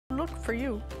look for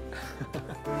you.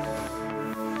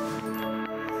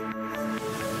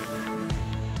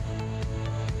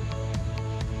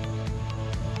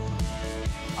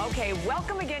 Okay,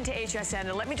 welcome again to HSN,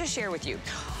 and let me just share with you.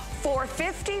 For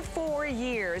 54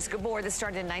 years, Gabor, that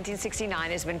started in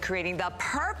 1969, has been creating the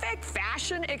perfect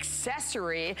fashion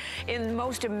accessory in the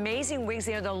most amazing wigs.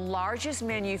 They are the largest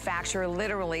manufacturer,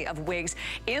 literally, of wigs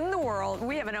in the world.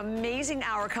 We have an amazing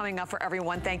hour coming up for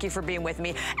everyone. Thank you for being with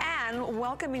me. And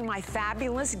welcoming my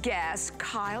fabulous guest,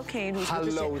 Kyle Kane, who's with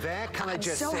us. Hello there. Can I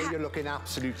just say you're looking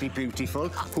absolutely beautiful.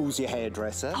 Who's your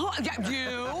hairdresser? Oh,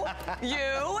 yeah,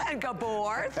 you and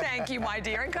Gabor. Thank you, my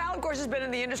dear. And Kyle, of course, has been in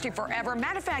the industry forever.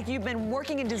 Matter of fact, you've been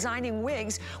working and designing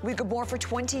wigs with Gabor for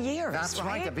 20 years, That's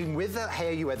right. I've been with the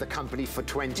Hair You Weather company for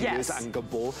 20 years, and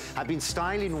Gabor. I've been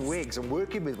styling wigs and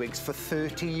working with wigs for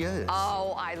 30 years.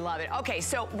 Oh, I love it. Okay,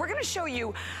 so we're gonna show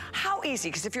you how easy,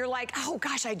 because if you're like, oh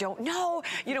gosh, I don't know,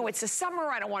 you know, it's the summer,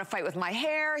 I don't want to fight with my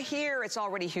hair, here it's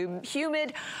already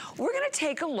humid. We're gonna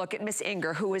take a look at Miss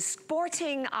Inger, who is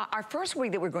sporting our first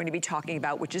wig that we're going to be talking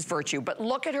about, which is Virtue. But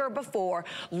look at her before,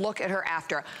 look at her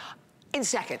after. In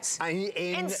seconds.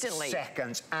 Instantly.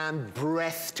 Seconds, and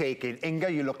breathtaking. Inga,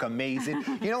 you look amazing.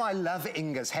 You know, I love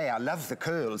Inga's hair. I love the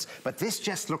curls, but this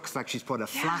just looks like she's put a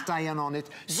flat iron on it,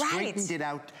 straightened it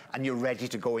out, and you're ready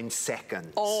to go in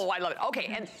seconds. Oh, I love it. Okay,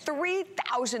 and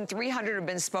 3,300 have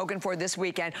been spoken for this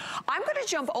weekend. I'm gonna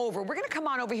jump over. We're gonna come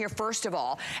on over here first of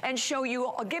all and show you,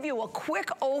 I'll give you a quick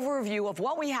overview of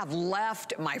what we have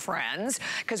left, my friends,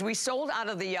 because we sold out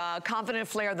of the Confident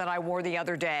Flare that I wore the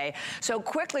other day. So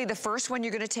quickly, the first one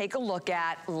you're gonna take a look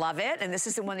at, love it, and this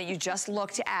is the one that you just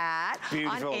looked at.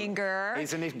 Beautiful. On Inger.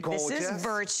 Isn't it gorgeous? This is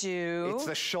Virtue. It's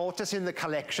the shortest in the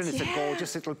collection. It's a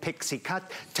gorgeous little pixie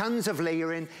cut, tons of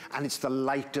layering, and it's the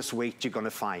lightest weight you're gonna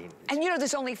find. And you know,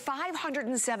 there's only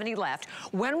 570 left.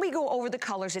 When we go over the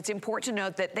colors, it's important to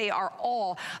note that they are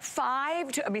all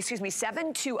 7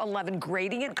 to 11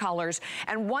 gradient colors.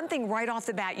 And one thing right off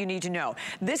the bat you need to know,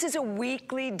 this is a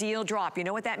weekly deal drop. You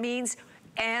know what that means?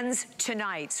 Ends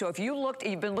tonight. So if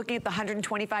you've been looking at the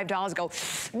 $125, go,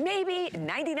 maybe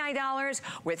 $99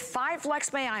 with 5 flex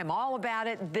pay, I am all about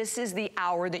it. This is the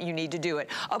hour that you need to do it.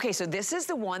 Okay, so this is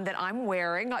the one that I'm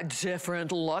wearing, a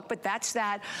different look, but that's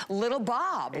that little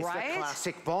bob, right? It's the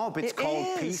classic bob. It's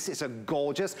called Peace. It's a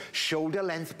gorgeous shoulder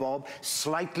length bob,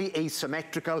 slightly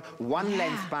asymmetrical, one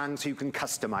length bang so you can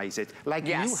customize it like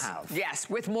you have. Yes,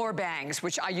 with more bangs,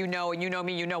 which you know, and you know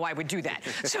me, you know I would do that.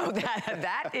 So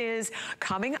that is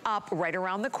coming up right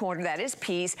around the corner. That is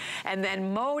Peace. And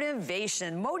then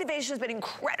Motivation. Motivation has been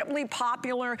incredibly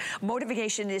popular.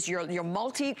 Motivation is your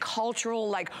multicultural,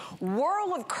 like,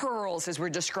 whirl of curls as we're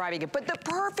describing it. But the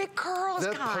perfect curls,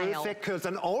 Kyle. The perfect curls.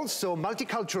 And also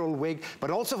multicultural wig, but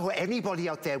also for anybody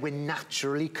out there with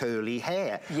naturally curly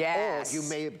hair. Yes. Or you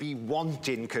may be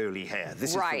wanting curly hair. This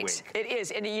is the wig. It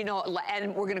is. And you know,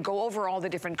 and we're gonna go over all the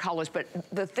different colors, but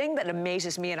the thing that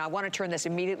amazes me, and I wanna turn this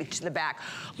immediately to the back,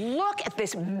 look at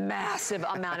this massive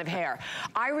amount of hair.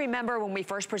 I remember when we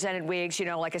first presented wigs, you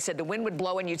know, like I said, the wind would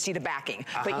blow and you'd see the backing.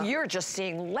 But you're just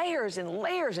seeing layers and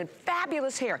layers and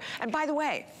fabulous hair. And by the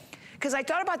way, because I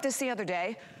thought about this the other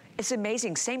day, it's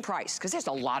amazing, same price, because there's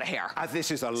a lot of hair. This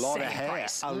is a lot of hair.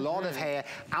 A lot of hair,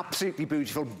 absolutely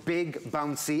beautiful, big,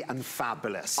 bouncy, and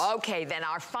fabulous. Okay, then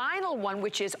our final one,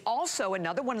 which is also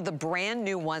another one of the brand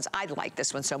new ones. I like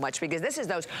this one so much because this is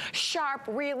those sharp,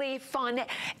 really fun,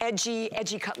 edgy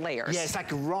cut layers. Yeah, it's like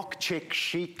rock chic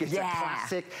chic. It's a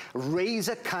classic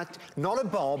razor cut, not a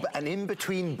bob, an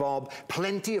in-between bob,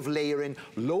 plenty of layering,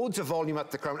 loads of volume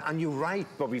up the crown. And you're right,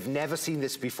 but we've never seen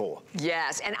this before.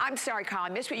 Yes, and I'm sorry, Kyle, I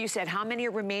missed what you said. How many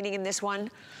are remaining in this one?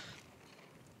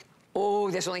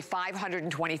 Oh, there's only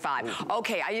 525.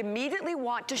 Okay, I immediately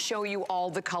want to show you all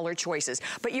the color choices,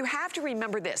 but you have to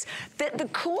remember this. The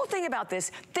cool thing about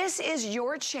this is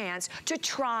your chance to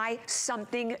try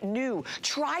something new.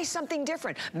 Try something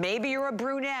different. Maybe you're a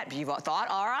brunette. You've thought,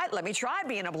 all right, let me try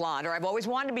being a blonde, or I've always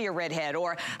wanted to be a redhead,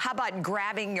 or how about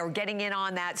grabbing or getting in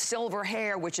on that silver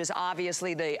hair, which is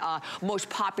obviously the most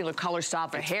popular color style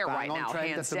for hair right now,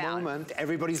 hands down. At the moment,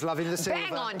 everybody's loving the silver.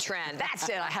 Bang on trend. That's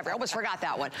it. I almost forgot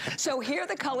that one. So here are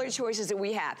the color choices that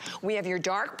we have. We have your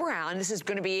dark brown. This is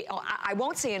going to be, I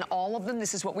won't say in all of them,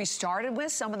 this is what we started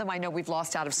with. Some of them I know we've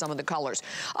lost out of some of the colors.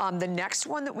 The next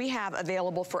one that we have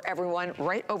available for everyone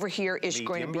right over here is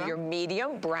going to be your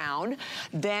medium brown.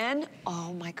 Then,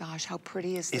 oh my gosh, how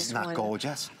pretty is this one? Isn't that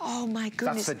gorgeous? Oh my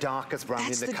goodness. That's the darkest brown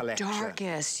in the collection. That's the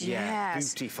darkest, yeah,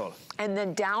 yes. Beautiful. And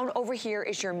then down over here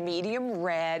is your medium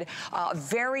red.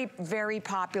 Very, very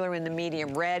popular in the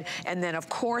medium red. And then of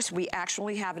course we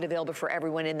actually have it available for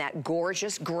everyone in that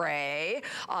gorgeous gray.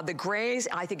 The grays,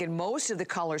 I think in most of the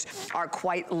colors, are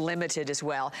quite limited as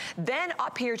well. Then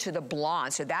up here to the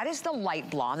blonde. So that is the light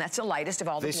blonde. That's the lightest of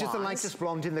all the blondes. This is the lightest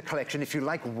blonde in the collection. If you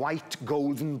like white,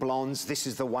 golden blondes, this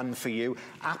is the one for you.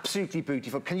 Absolutely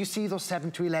beautiful. Can you see those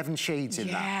 7 to 11 shades in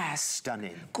that? Yes.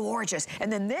 Stunning. Gorgeous.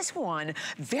 And then this one,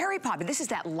 very popular. This is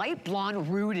that light blonde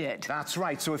rooted. That's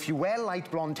right. So if you wear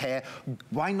light blonde hair,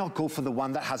 why not go for the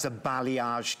one that has a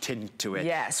balayage tint to it?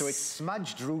 Yes. So it's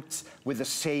smudged roots with the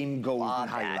same golden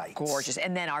highlights. Gorgeous.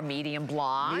 And then our medium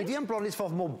blonde. Medium blonde is for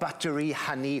more buttery,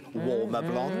 honey, warmer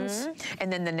blondes.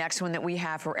 And then the next one that we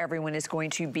have for everyone is going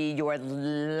to be your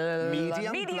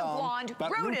medium blonde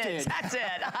rooted. That's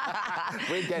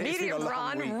it. Medium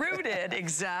blonde rooted,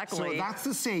 exactly. So that's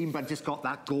the same, but just got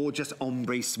that gorgeous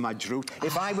ombre smudge root.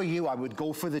 If I were you, I would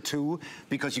go for the two,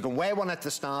 because you can wear one at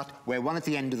the start, wear one at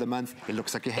the end of the month. It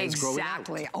looks like your hair's growing out.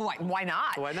 Exactly. Oh, why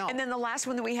not? Why not? And then the last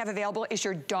one that we have available is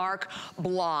your dark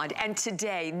blonde. And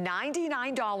today,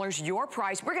 $99 your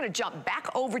price. We're going to jump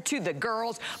back over to the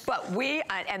girls, but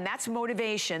and that's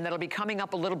motivation. That'll be coming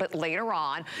up a little bit later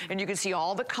on, and you can see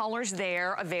all the colors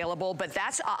there available. But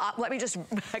that's let me just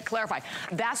clarify.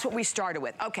 That's what we started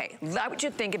with. Okay, let me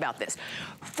just think about this.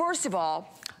 First of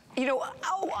all, you know,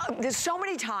 there's so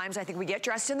many times I think we get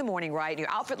dressed in the morning, right? And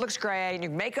your outfit looks great, and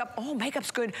your makeup,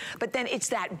 makeup's good, but then it's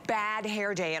that bad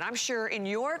hair day. And I'm sure in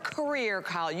your career,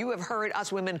 Kyle, you have heard us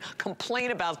women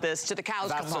complain about this to the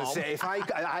cows come home. If I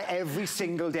every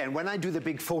single day, and when I do the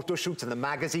big photo shoots in the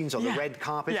magazines or the red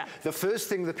carpet, the first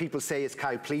thing that people say is,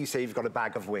 Kyle, please say you've got a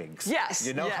bag of wigs. Yes,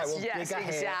 you know, I want bigger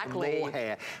hair, more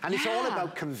hair. And it's all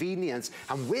about convenience.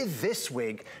 And with this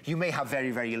wig, you may have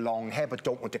very, very long hair, but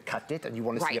don't want to cut it, and you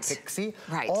want to see a pixie.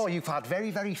 Or you've had very,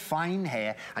 very fine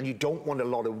hair and you don't want a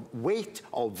lot of weight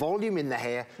or volume in the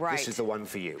hair. This is the one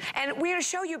for you. And we're going to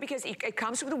show you because it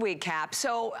comes with a wig cap.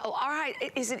 So, all right,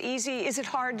 is it easy? Is it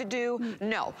hard to do?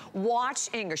 No. Watch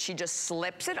Inga. She just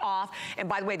slips it off. And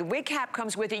by the way, the wig cap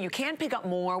comes with it. You can pick up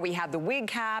more. We have the wig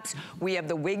caps. We have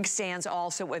the wig stands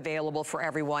also available for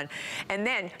everyone. And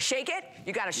then shake it.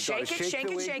 You got to shake it,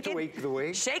 shake it, shake it. Wake the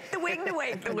wig. Shake the wig to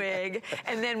wake the wig.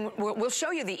 And then we'll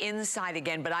show you the inside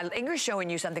again. But Inga's showing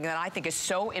you something that I think is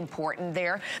so important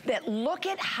there, that look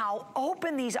at how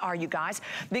open these are, you guys.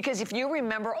 Because if you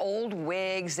remember old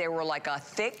wigs, they were like a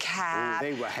thick cap. Oh,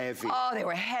 they were heavy. Oh, they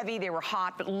were heavy, they were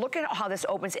hot, but look at how this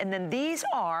opens. And then these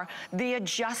are the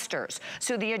adjusters.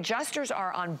 So the adjusters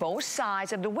are on both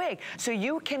sides of the wig. So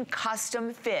you can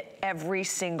custom fit every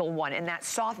single one. And that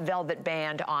soft velvet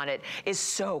band on it is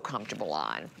so comfortable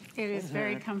on. It is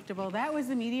very comfortable. That was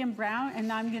the medium brown, and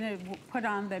now I'm going to put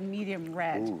on the medium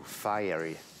red. Ooh,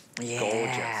 fiery. Yes.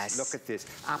 Gorgeous. Look at this.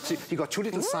 Absolutely. You've got two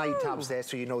little side tabs there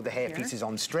so you know the hairpiece is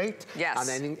on straight. Yes.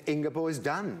 And then Ingabo is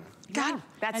done. Done.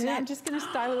 That's it. And I'm just going to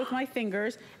style it with my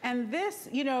fingers. And this,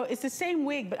 you know, it's the same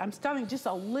wig, but I'm styling just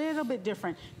a little bit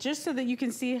different, just so that you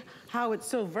can see how it's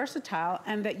so versatile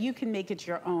and that you can make it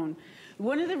your own.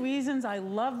 One of the reasons I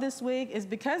love this wig is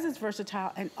because it's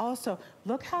versatile, and also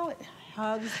look how it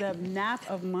hugs the nape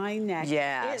of my neck.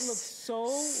 Yes. It looks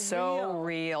so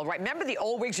real. Right. Remember the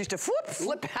old wigs used to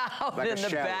flip out like in the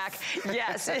back.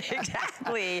 Yes,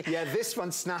 exactly. Yeah, this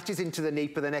one snatches into the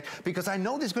nape of the neck, because I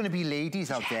know there's going to be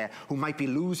ladies out there who might be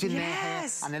losing their hair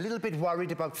and a little bit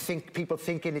worried about people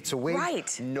thinking it's a wig.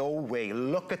 Right. No way.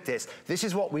 Look at this. This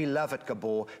is what we love at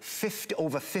Gabor.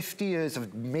 Over 50 years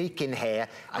of making hair,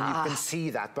 and you can see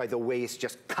that by the way it's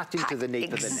just cut into the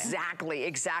nape of the neck. Exactly,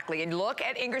 exactly. And look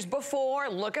at Inga's before,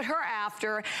 look at her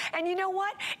after. And you know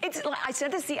what? I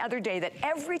said this the other day, that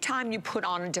every time you put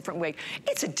on a different wig,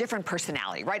 it's a different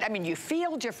personality, right? I mean, you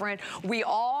feel different. We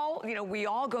all, you know, we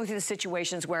all go through the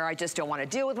situations where I just don't want to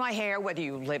deal with my hair, whether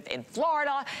you live in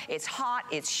Florida, it's hot,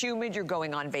 it's humid, you're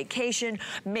going on vacation,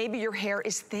 maybe your hair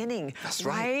is thinning,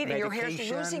 right? And your hair's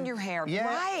losing your hair,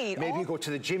 right? Maybe you go to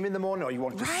the gym in the morning, or you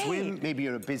want to swim, maybe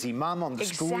you're a busy mum on the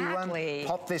school run.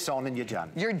 Pop this on and you're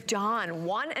done. You're done,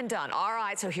 one and done. All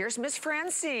right, so here's Miss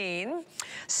Francine,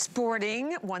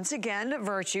 sporting, once again,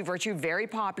 Virtue. Virtue, very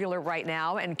popular right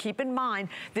now, and keep in mind,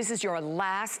 this is your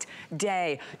last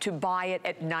day to buy it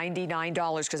at $99,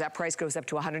 because that price goes up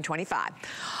to $125.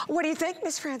 What do you think,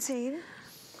 Miss Francine?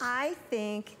 I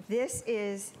think this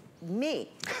is me.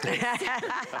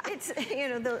 It's you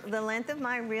know, the length of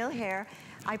my real hair.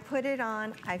 I put it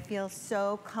on, I feel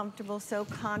so comfortable, so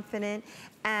confident,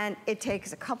 and it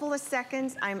takes a couple of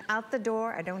seconds. I'm out the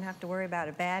door. I don't have to worry about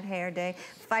a bad hair day,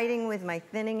 fighting with my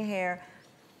thinning hair.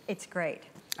 It's great.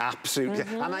 Absolutely.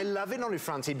 And I love it on you,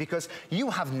 Francine, because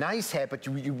you have nice hair, but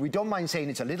we don't mind saying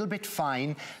it's a little bit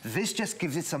fine. This just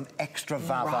gives it some extra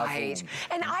va-va. Right.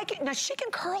 And now she can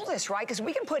curl this, right? Because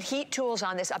we can put heat tools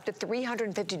on this up to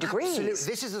 350 degrees. Absolutely.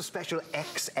 This is a special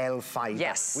XL fiber.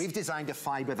 Yes. We've designed a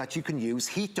fiber that you can use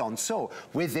heat on. So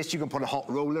with this, you can put a hot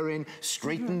roller in,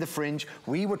 straighten the fringe.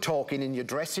 We were talking in your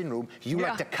dressing room, you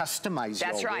like to customize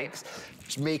your wigs.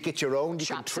 Make it your own. You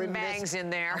can trim some bangs in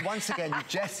there. And once again, you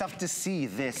just have to see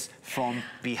this from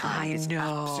behind. It's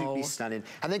absolutely stunning.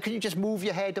 And then can you just move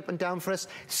your head up and down for us?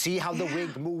 See how the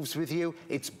wig moves with you?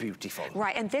 It's beautiful.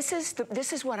 Right, and this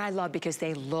is what I love, because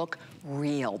they look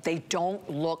real. They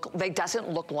doesn't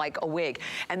look like a wig.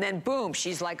 And then boom,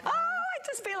 she's like, oh, I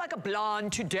just feel like a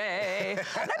blonde today.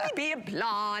 Let me be a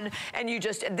blonde. And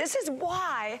this is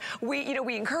why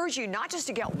we encourage you not just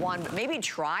to get one, but maybe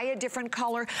try a different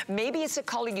color. Maybe it's a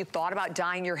color you thought about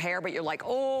dyeing your hair, but you're like,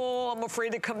 oh, I'm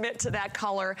afraid to commit to that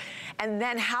color. And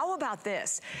then how about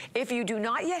this? If you do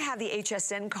not yet have the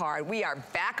HSN card, we are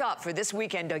back up for this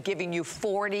weekend giving you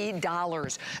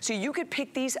 $40. So you could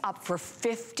pick these up for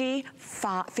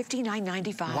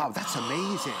 $59.95. Wow, that's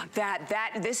amazing.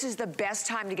 This is the best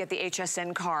time to get the HSN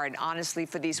card, honestly,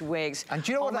 for these wigs. And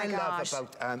do you know what I love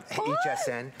about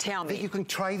HSN? Tell me. That you can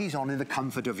try these on in the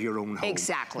comfort of your own home.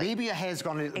 Exactly. Maybe your hair's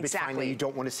gone a little bit finer, you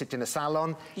don't want to sit in a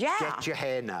salon. Get your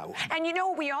hair now. And you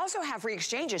know, we also have free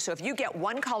exchanges. So if you get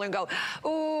one color and go,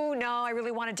 oh, no, I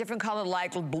really want a different color,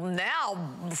 like now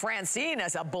Francine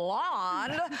as a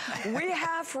blonde, we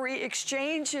have free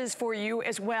exchanges for you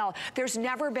as well. There's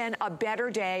never been a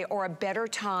better day or a better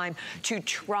time to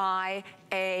try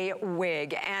a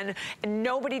wig, and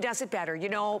nobody does it better. You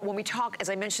know, when we talk, as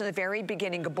I mentioned at the very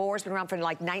beginning, Gabor's been around for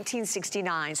like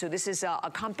 1969, so this is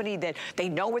a company that they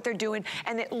know what they're doing,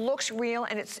 and it looks real,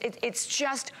 and it's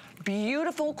just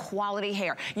beautiful quality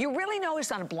hair. You really know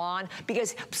it's not a blonde,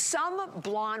 because some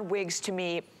blonde wigs to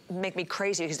me make me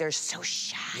crazy because they're so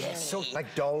shiny. Yes, so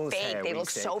like doll's hair. They look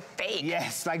so fake.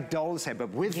 Yes, like doll's hair. But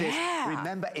with this,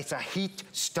 remember, it's a heat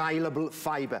styleable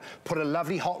fiber. Put a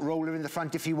lovely hot roller in the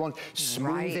front if you want.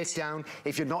 Smooth it down.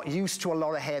 If you're not used to a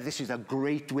lot of hair, this is a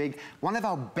great wig. One of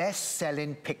our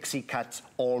best-selling pixie cuts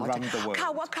all around the world.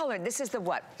 Kyle, what color? This is the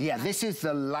what? Yeah, this is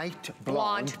the light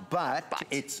blonde, but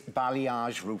it's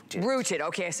balayage rooted. Rooted,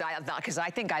 okay, so because I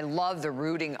think I love the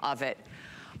rooting of it.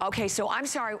 Okay, so I'm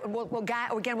sorry, we'll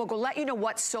go let you know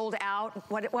what sold out.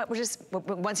 What was this?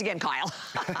 Once again, Kyle.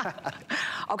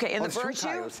 Okay, in the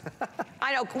Virtue.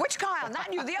 I know, which Kyle?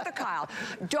 Not you, the other Kyle.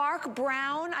 Dark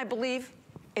brown, I believe,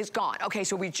 is gone. Okay,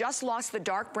 so we just lost the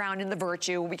dark brown in the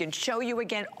Virtue. We can show you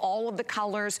again all of the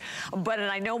colors, but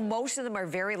I know most of them are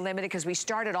very limited because we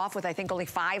started off with, I think, only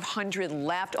 500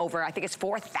 left over, I think it's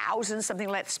 4,000 something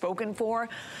left spoken for.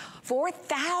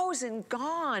 4,000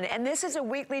 gone, and this is a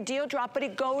weekly deal drop, but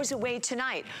it goes away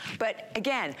tonight. But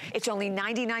again, it's only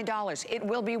 $99. It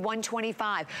will be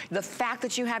 $125. The fact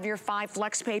that you have your 5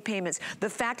 flex pay payments, the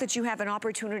fact that you have an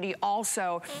opportunity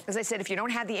also, as I said, if you don't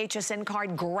have the HSN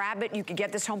card, grab it. You can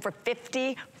get this home for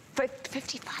 $55.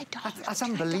 That's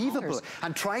unbelievable.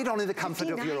 And try it on in the comfort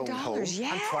of your own home. Yes.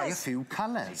 And try a few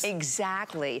colors.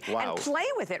 Exactly. Wow. And play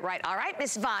with it, right? All right,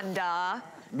 Miss Vonda.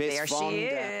 There she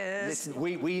is. Listen,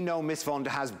 we know Miss Vonda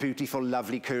has beautiful,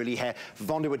 lovely, curly hair.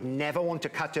 Vonda would never want to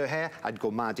cut her hair. I'd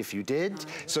go mad if you did.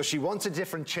 So she wants a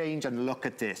different change, and look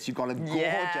at this. You've got a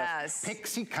gorgeous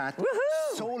pixie cut.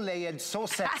 So layered, so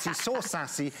sexy, so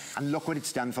sassy. And look what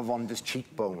it's done for Vonda's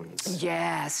cheekbones.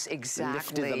 Yes, exactly.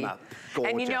 Lifted them up.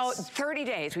 Gorgeous. And you know, 30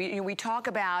 days. We talk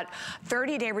about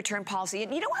 30-day return policy.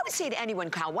 And you know what I would say to anyone,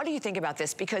 Kyle, what do you think about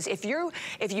this? Because if you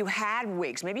had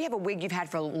wigs, maybe you have a wig you've had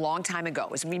for a long time ago,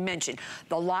 as we mentioned,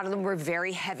 a lot of them were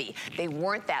very heavy. They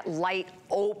weren't that light,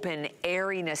 open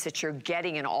airiness that you're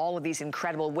getting in all of these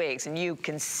incredible wigs. And you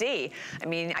can see, I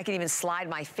mean, I can even slide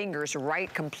my fingers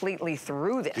right completely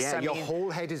through this. Yeah, your whole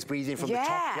head is breathing from the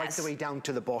top right the way down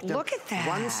to the bottom. Look at that.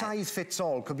 One size fits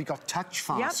all, because we got touch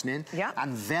fastening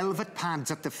and velvet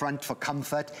pads at the front for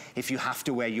comfort if you have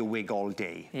to wear your wig all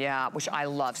day. Yeah, which I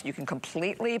love. So you can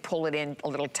completely pull it in a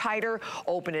little tighter,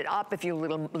 open it up if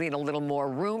you need a little more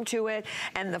room to it.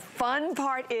 And the fun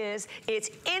part is it's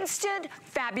instant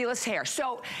fabulous hair.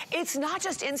 So it's not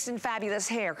just instant fabulous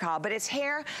hair, Kyle, but it's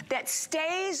hair that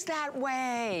stays that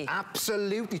way.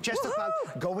 Absolutely. Just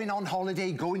about going on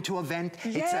holiday, going to an event.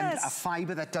 It's a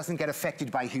fiber that doesn't get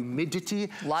affected by humidity.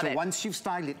 Love it. Once you've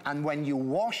styled it, and when you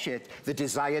wash it, the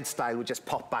desired style will just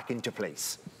pop back into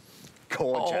place.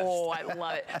 Gorgeous. Oh, I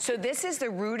love it. So this is the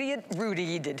rooted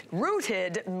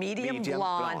medium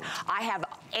blonde. I have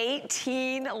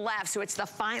 18 left, so it's the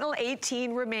final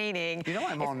 18 remaining. You know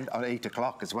I'm on 8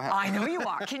 o'clock as well. I know you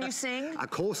are. Can you sing? Of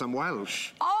course, I'm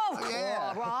Welsh. Oh, cool.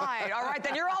 Yeah. All right,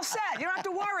 then you're all set. You don't have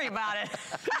to worry about it.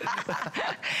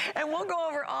 And we'll go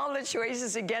over all the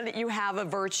choices again that you have of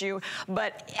Virtue,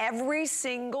 but every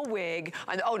single wig,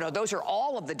 and oh no, those are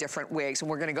all of the different wigs, and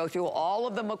we're gonna go through all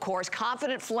of them, of course.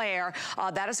 Confident Flare,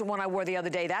 that is the one I wore the other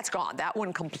day. That's gone. That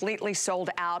one completely sold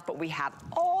out, but we have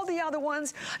all the other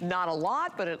ones. Not a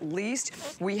lot, but at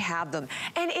least we have them.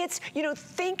 And it's, you know,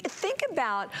 think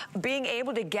about being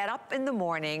able to get up in the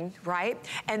morning, right?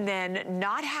 And then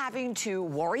not having to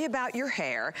worry about your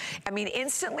hair. I mean,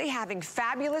 instantly having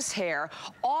fabulous hair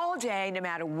all day, no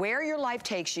matter where your life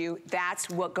takes you. That's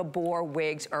what Gabor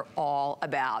wigs are all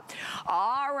about.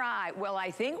 All right, well,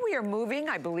 I think we are moving.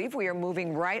 I believe we are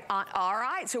moving right on. All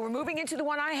right, so we're moving into the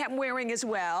one I am wearing as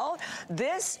well.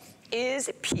 This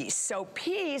is Peace. So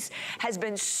Peace has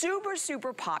been super,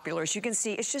 super popular. As you can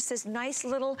see, it's just this nice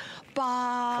little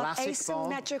bob, classic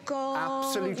asymmetrical. Bob.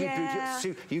 Absolutely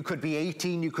beautiful. You could be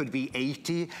 18, you could be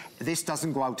 80. This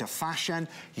doesn't go out of fashion.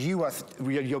 You're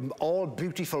all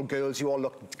beautiful girls. You all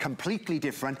look completely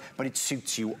different, but it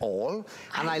suits you all.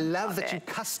 And I love that you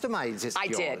customize this. I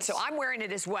did. So I'm wearing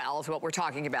it as well, is what we're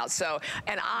talking about. So,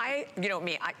 and you know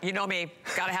me,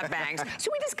 gotta have bangs. So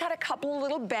we just got a couple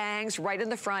little bangs right in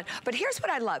the front. But here's what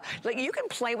I love. Like, you can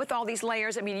play with all these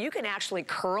layers. I mean, you can actually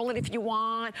curl it if you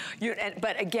want.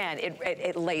 But again,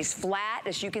 it lays flat.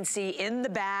 As you can see in the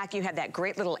back, you have that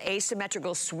great little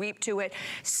asymmetrical sweep to it.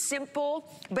 Simple,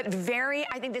 but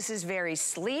I think this is very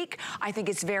sleek. I think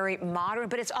it's very modern,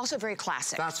 but it's also very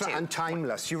classic. That's right, and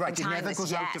timeless. You're right, it never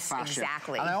goes out of fashion.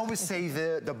 Exactly. And I always say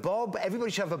the bob, everybody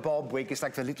should have a bob wig. It's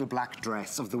like the little black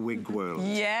dress of the wig world.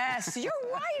 Yes, you're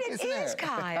right, it is,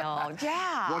 Kyle.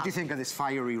 Yeah. What do you think of this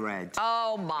fiery red?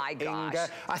 Oh my gosh. Inga.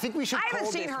 I think we should call this I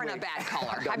haven't seen her wig. in a bad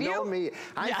color. Have No, you? me.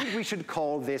 I think we should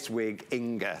call this wig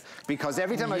Inga, because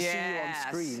every time I see you on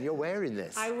screen, you're wearing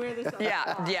this. I wear this a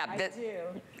lot. I do.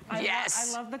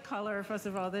 I love the color, first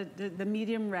of all, the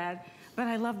medium red. But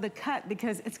I love the cut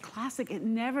because it's classic. It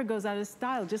never goes out of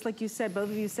style, just like you said. Both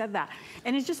of you said that.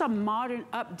 And it's just a modern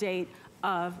update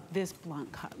of this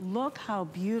blonde cut. Look how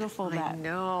beautiful that. I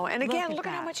know. And again, look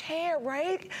at how much hair,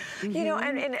 right? You know,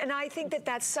 and I think that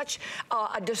that's such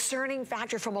a discerning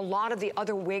factor from a lot of the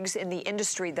other wigs in the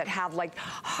industry that have like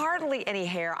hardly any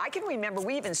hair. I can remember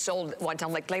we even sold one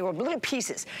time, like they were little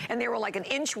pieces and they were like an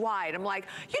inch wide. I'm like,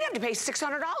 you'd have to pay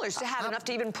 $600 to have enough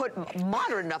to even put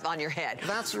moderate enough on your head.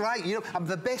 That's right. You know,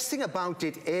 the best thing about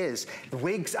it is the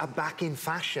wigs are back in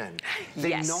fashion.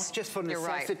 They're not just for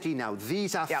necessity now.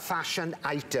 These are fashion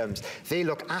items. They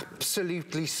look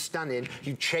absolutely stunning.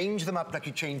 You change them up like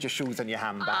you change your shoes and your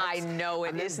handbags. I know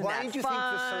it. Isn't that fun? Why do you think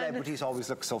the celebrities always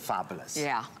look so fabulous?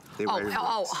 Yeah.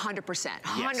 Oh, 100%.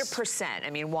 100%. I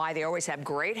mean, why? They always have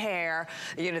great hair.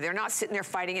 You know, they're not sitting there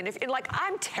fighting. And like,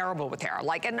 I'm terrible with hair.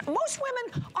 Like, and most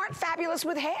women aren't fabulous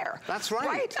with hair. That's right.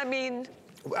 Right? I mean,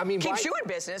 keeps you in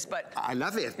business, but... I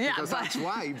love it, because that's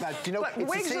why. But, you know, but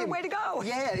wigs are the way to go.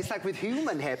 Yeah, it's like with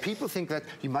human hair. People think that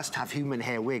you must have human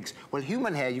hair wigs. Well,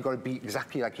 human hair, you've got to be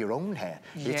exactly like your own hair.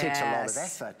 It takes a lot of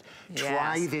effort.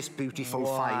 Try this beautiful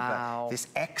fibre, this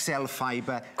XL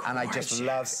fibre, and I just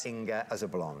love Inga as a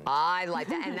blonde. I like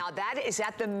that. And now is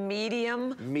that the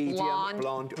medium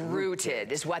blonde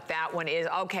rooted is what that one is.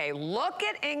 Okay, look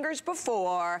at Inga's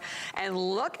before and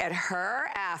look at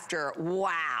her after.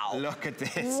 Wow. Look at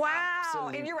this. Wow,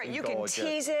 Absolutely and you're right, you gorgeous. can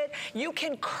tease it, you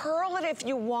can curl it if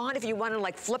you want to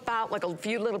like flip out like a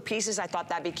few little pieces. I thought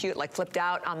that'd be cute, like flipped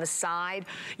out on the side.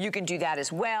 You can do that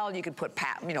as well. You can put,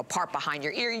 part behind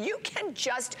your ear. You can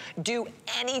just do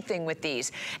anything with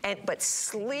these. But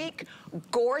sleek,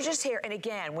 gorgeous hair. And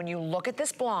again, when you look at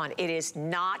this blonde, it is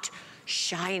not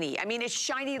shiny. I mean, it's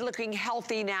shiny looking,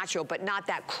 healthy, natural, but not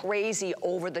that crazy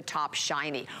over-the-top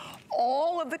shiny.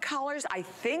 All of the colors, I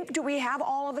think, do we have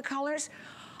all of the colors?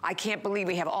 I can't believe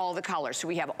we have all the colors. So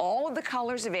we have all of the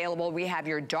colors available. We have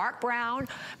your dark brown,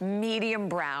 medium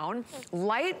brown,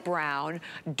 light brown,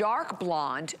 dark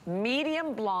blonde,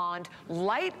 medium blonde,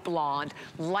 light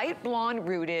blonde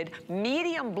rooted,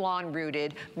 medium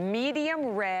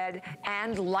red,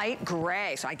 and light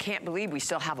gray. So I can't believe we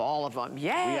still have all of them. Yay! We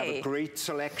have a great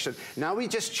selection. Now we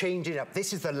just change it up.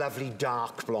 This is the lovely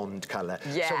dark blonde color.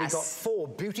 Yes. So we've got 4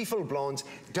 beautiful blondes.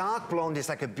 Dark blonde is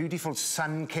like a beautiful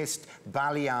sun-kissed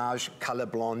balayage balayage, color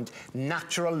blonde,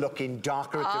 natural looking,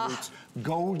 darker at the roots,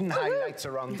 golden highlights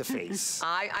around the face.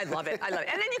 I love it, I love it.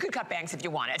 And then you could cut bangs if you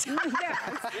want it. Yes,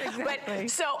 exactly. But,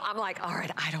 so I'm like, all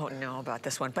right, I don't know about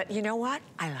this one, but you know what?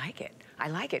 I like it. I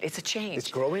like it. It's a change.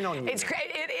 It's growing on you. It's great.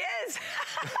 It is.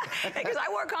 Because I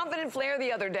wore Confident Flare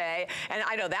the other day, and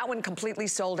I know that one completely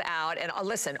sold out. And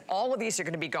listen, all of these are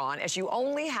going to be gone, as you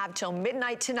only have till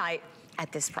midnight tonight at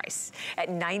this price, at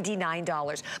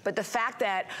 $99. But the fact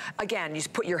that, again, you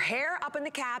put your hair up in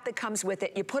the cap that comes with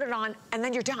it, you put it on, and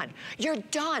then you're done. You're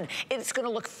done. It's gonna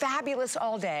look fabulous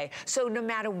all day. So no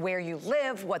matter where you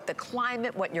live, what the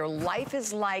climate, what your life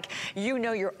is like, you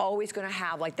know you're always gonna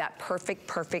have like that perfect,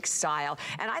 perfect style.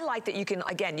 And I like that you can,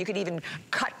 again, you could even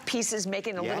cut pieces, make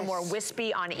it a little more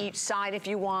wispy on each side if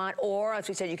you want, or as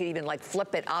we said, you could even like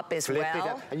flip it up as well. Flip it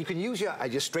up. And you can use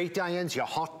your straight irons, your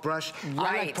hot brush.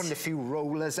 I like putting a few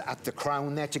rollers at the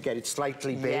crown there to get it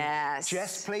slightly big. Yes.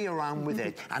 Just play around with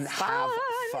it and have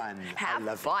fun.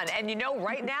 Have fun. And you know,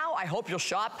 right now, I hope you'll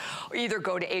shop. Either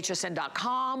go to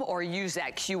hsn.com or use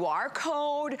that QR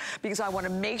code, because I want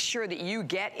to make sure that you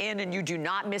get in and you do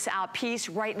not miss out. Piece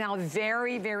right now,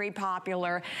 very, very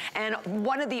popular. And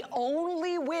one of the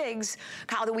only wigs,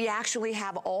 Kyle, that we actually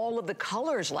have all of the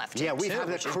colors left. Yeah, we've had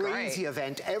a crazy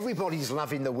event. Everybody's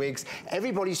loving the wigs.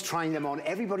 Everybody's trying them on.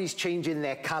 Everybody's changing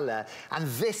their color. And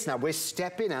this now, we're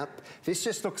stepping up. This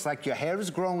just looks like your hair has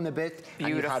grown a bit. Beautiful.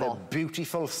 And you've had a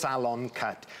beautiful salon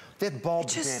cut. The bob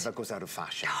never goes out of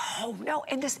fashion. No, no,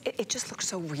 and this, it just looks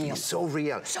so real. It's so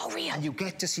real. So real. And you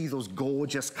get to see those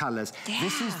gorgeous colors. Yeah.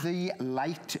 This is the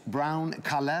light brown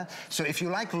color. So if you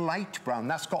like light brown,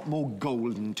 that's got more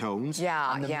golden tones.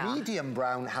 Yeah, and the medium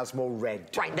brown has more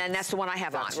red tones. Right, then that's the one I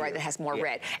have on, right, that has more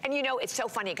red. And you know, it's so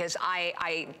funny because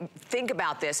I think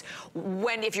about this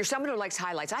if you're someone who likes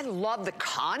highlights, I love the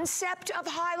concept of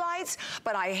highlights,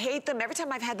 but I hate them. Every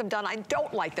time I've had them done, I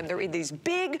don't like them. They're in these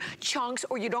big chunks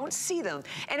or you don't see them.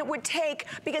 And it would take,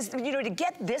 because, you know, to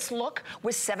get this look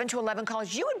with 7 to 11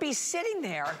 colors, you would be sitting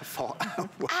there for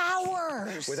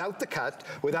hours. Without the cut,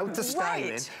 without the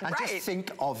styling, and just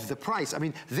think of the price. I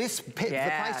mean, the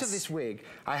price of this wig,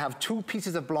 I have 2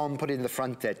 pieces of blonde put in the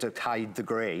front there to hide the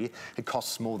gray. It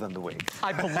costs more than the wig.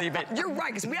 I believe it. You're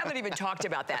right, because we haven't even talked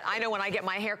about that. I know when I get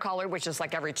my hair colored, which is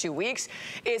like every 2 weeks,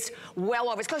 it's well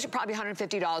over, it's close to probably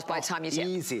 $150 by the time you see it.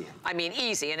 Easy. I mean,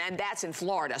 easy, and that's in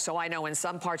Florida, so I know in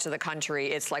some parts of the country,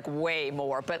 it's like way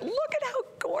more. But look at how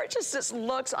gorgeous this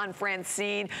looks on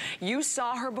Francine. You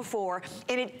saw her before,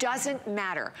 and it doesn't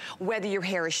matter whether your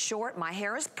hair is short. My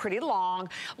hair is pretty long,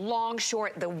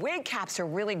 short. The wig caps are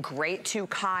really great too,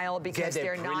 Kyle, because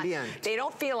they're brilliant. They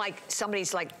don't feel like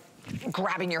somebody's like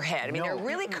grabbing your head. I mean, they're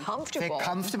really comfortable. They're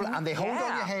comfortable, and they hold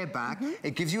all your hair back.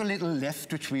 It gives you a little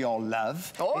lift, which we all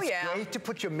love. It's great to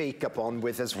put your makeup on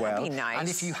with as well. That'd be nice. And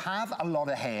if you have a lot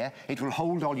of hair, it will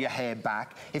hold all your hair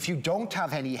back. If you don't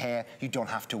have any hair, you don't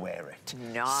have to wear it.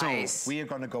 Nice. So we are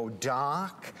going to go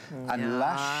dark and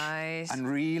lush and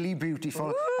really beautiful.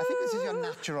 Woo! I think this is your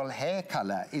natural hair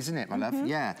color, isn't it, my love?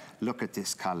 Yeah. Look at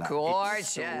this color.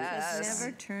 Gorgeous. Which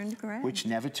never turned gray. Which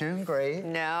never turned gray.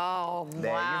 No.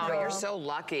 There you go. You're so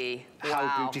lucky.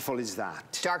 How beautiful is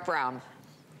that? Dark brown.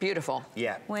 Beautiful.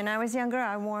 Yeah. When I was younger,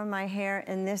 I wore my hair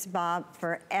in this bob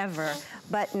forever.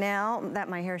 But now that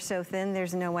my hair's so thin,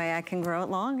 there's no way I can grow it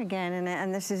long again.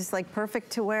 And this is like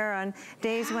perfect to wear on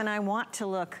days when I want to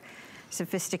look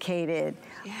sophisticated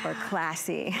or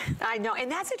classy. I know,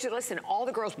 and that's it. Listen, all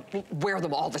the girls wear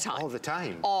them all the time. All the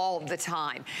time. All the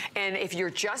time. And if you're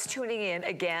just tuning in,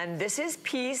 again, this is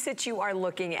piece that you are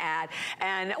looking at.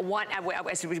 And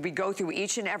as we go through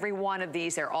each and every one of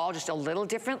these, they're all just a little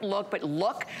different look. But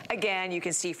look, again, you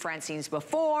can see Francine's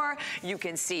before, you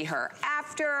can see her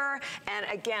after. And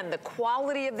again, the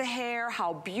quality of the hair,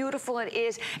 how beautiful it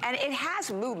is. And it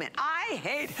has movement. I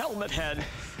hate helmet head.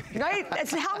 Right?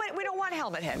 It's helmet. We don't want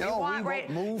helmet head. No, we want,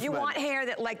 movement. You want hair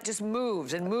that like just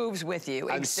moves and moves with you.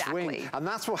 And exactly. Swing. And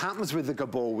that's what happens with the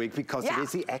Gabor wig, because it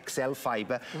is the XL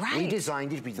fiber. We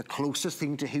designed it to be the closest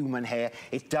thing to human hair.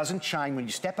 It doesn't shine. When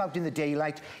you step out in the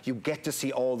daylight, you get to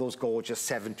see all those gorgeous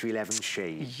 7 to 11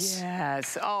 shades.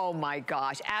 Yes. Oh my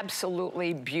gosh.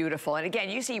 Absolutely beautiful. And again,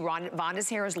 you see Vonda's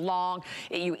hair is long.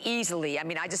 You easily, I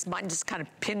mean, mine just kind of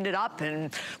pinned it up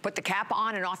and put the cap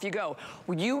on and off you go.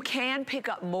 You can pick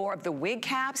up more more of the wig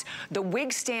caps. The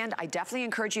wig stand, I definitely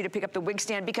encourage you to pick up the wig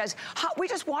stand because we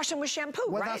just wash them with shampoo,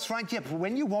 well, right? Well, that's right, yeah. But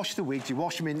when you wash the wigs, you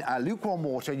wash them in lukewarm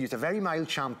water, use a very mild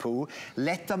shampoo,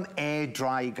 let them air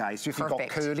dry, guys. So if you've got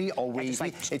curly or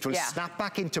wavy, it will snap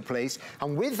back into place.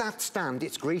 And with that stand,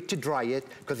 it's great to dry it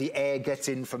because the air gets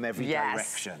in from every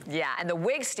direction. Yeah, and the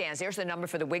wig stands, there's the number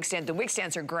for the wig stand. The wig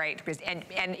stands are great because,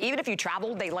 and even if you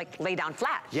travel, they like lay down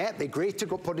flat. Yeah, they're great to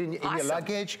go put in your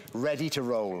luggage, ready to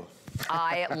roll.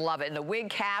 I love it. And the wig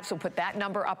caps, we'll put that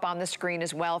number up on the screen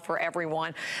as well for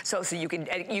everyone. So you can,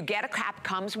 you get a cap,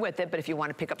 comes with it, but if you want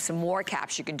to pick up some more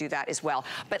caps, you can do that as well.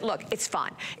 But look, it's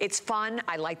fun. It's fun.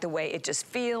 I like the way it just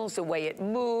feels, the way it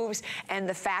moves, and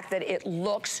the fact that it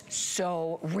looks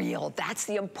so real. That's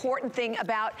the important thing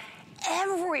about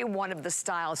every one of the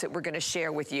styles that we're going to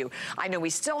share with you. I know we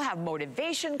still have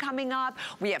Motivation coming up.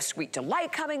 We have Sweet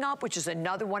Delight coming up, which is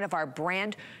another one of our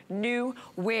brand new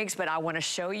wigs, but I want to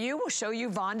show you, we'll show you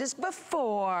Vonda's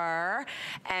before,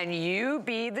 and you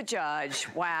be the judge.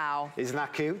 Wow. Isn't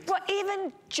that cute? Well,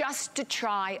 even just to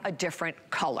try a different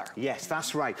color. Yes,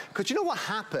 that's right. Because you know what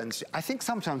happens? I think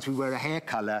sometimes we wear a hair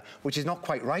color which is not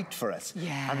quite right for us.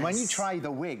 Yes. And when you try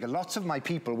the wig, lots of my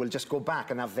people will just go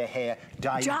back and have their hair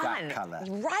dyed that color.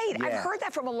 Right. Yeah. I've heard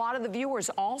that from a lot of the viewers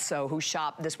also who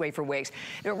shop this way for wigs.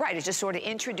 You're right. It just sort of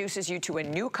introduces you to a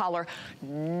new color.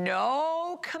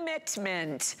 No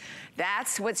commitment.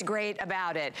 That's what's great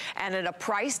about it. And at a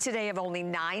price today of only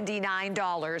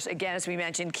 $99. Again, as we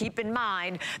mentioned, keep in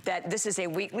mind that this is a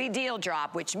weekly deal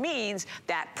drop, which means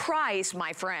that price,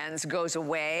 my friends, goes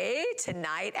away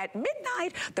tonight at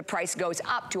midnight. The price goes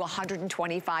up to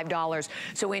 $125.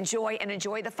 So enjoy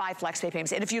the 5 flex pay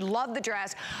payments. And if you love the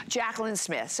dress, Jacqueline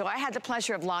Smith. So I had the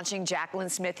pleasure of launching Jacqueline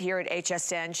Smith here at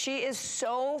HSN. She is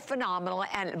so phenomenal.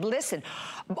 And listen,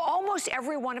 almost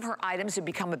every one of her items have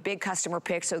become a big customer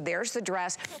pick. So there's the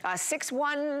dress,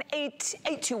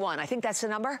 618821. I think that's the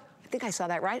number. I think I saw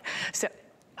that right. So.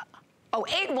 Oh,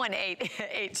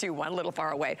 818-821, a little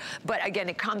far away. But again,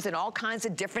 it comes in all kinds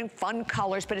of different fun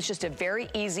colors, but it's just a very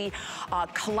easy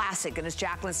classic. And as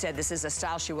Jacqueline said, this is a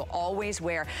style she will always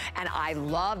wear. And I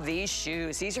love these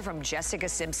shoes. These are from Jessica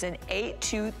Simpson,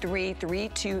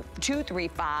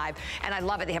 823-32235. And I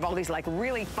love it. They have all these like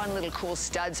really fun little cool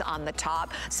studs on the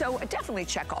top. So definitely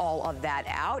check all of that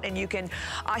out. And you can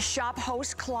shop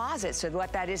Host Closet. So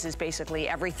what that is basically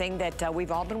everything that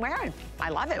we've all been wearing. I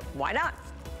love it. Why not?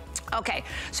 Okay,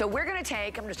 so we're gonna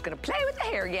take, I'm just gonna play with the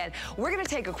hair again. We're gonna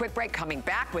take a quick break, coming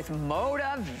back with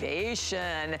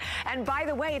Motivation. And by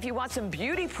the way, if you want some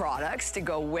beauty products to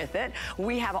go with it,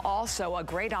 we have also a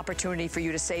great opportunity for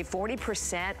you to save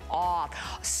 40% off.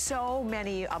 So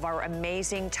many of our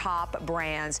amazing top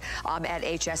brands at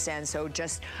HSN. So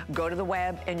just go to the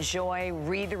web, enjoy,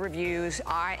 read the reviews,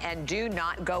 and do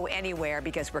not go anywhere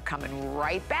because we're coming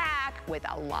right back with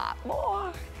a lot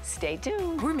more. Stay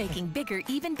tuned. We're making bigger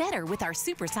even better with our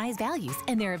supersize values,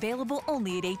 and they're available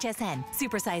only at HSN.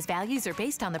 Supersize values are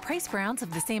based on the price per ounce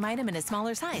of the same item in a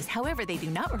smaller size. However, they do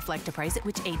not reflect a price at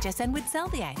which HSN would sell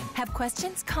the item. Have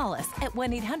questions? Call us at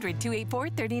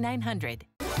 1-800-284-3900.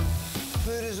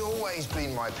 Food has always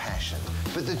been my passion,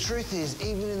 but the truth is,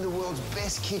 even in the world's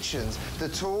best kitchens, the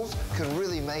tools can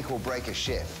really make or break a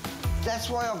chef.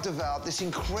 That's why I've developed this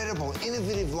incredible,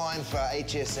 innovative line for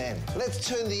HSN. Let's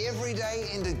turn the everyday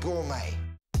into gourmet.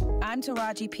 I'm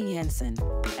Taraji P. Henson,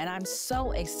 and I'm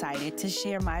so excited to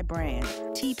share my brand,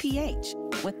 TPH,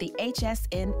 with the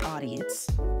HSN audience.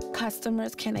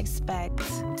 Customers can expect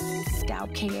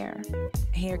scalp care.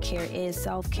 Hair care is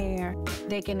self-care.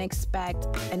 They can expect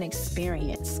an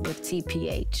experience with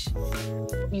TPH.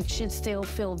 You should still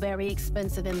feel very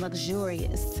expensive and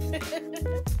luxurious.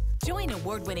 Join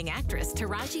award-winning actress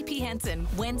Taraji P. Henson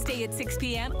Wednesday at 6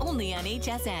 p.m. only on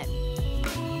HSN.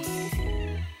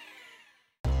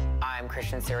 I'm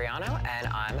Christian Siriano, and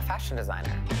I'm a fashion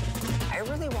designer. I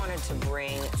really wanted to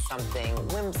bring something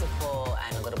whimsical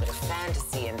and a little bit of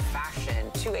fantasy and fashion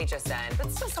to HSN,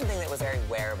 but still something that was very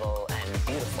wearable and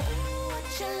beautiful.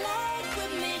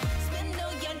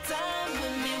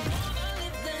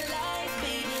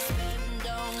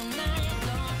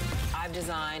 I've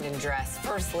designed and dressed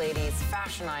first ladies,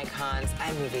 fashion icons,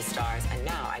 and movie stars, and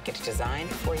now I get to design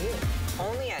for you.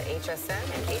 Only at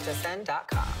HSN and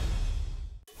hsn.com.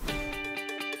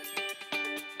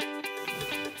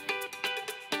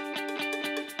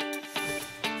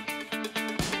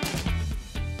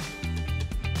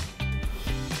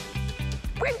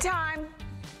 Wig time.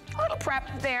 A little prep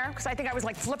there, because I think I was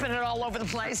like flipping it all over the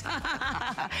place.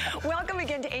 Welcome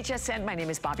again to HSN. My name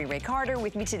is Bobby Ray Carter.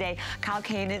 With me today, Kyle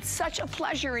Kane. It's such a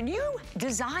pleasure, and you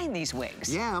design these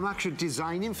wigs. Yeah, I'm actually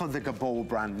designing for the Gabor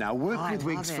brand now. Worked with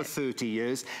wigs for 30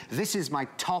 years. This is my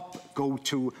top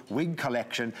go-to wig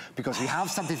collection because we have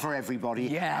something for everybody.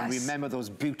 Yes. And remember those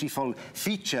beautiful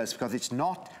features because it's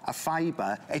not a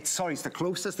fiber. It's the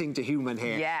closest thing to human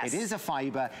hair. Yes. It is a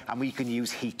fiber, and we can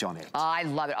use heat on it. I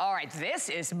love it. All right, this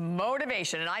is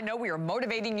motivation, and I know we are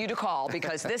motivating you to call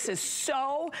because this is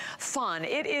so fun.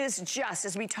 It is just,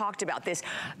 as we talked about, this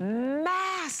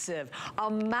massive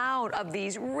amount of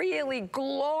these really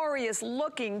glorious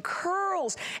looking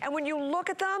curls. And when you look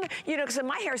at them, you know, because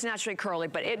my hair is naturally curly,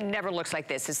 but it never looks like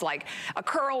this. It's like a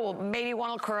curl, maybe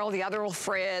one will curl, the other will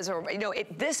frizz, or, you know,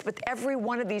 but every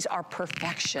one of these are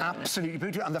perfection. Absolutely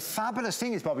beautiful. And the fabulous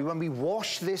thing is, Bobby, when we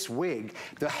wash this wig,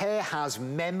 the hair has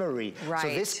memory. Right. So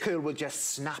this curl will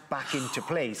just snap back into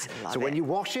place. So when you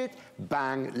wash it,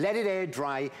 bang, let it air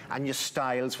dry, and your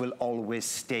styles will always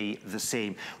stay the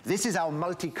same. This is our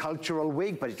multicultural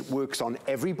wig, but it works on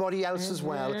everybody else as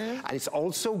well. And it's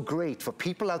also great for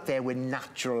people out there with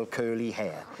natural curly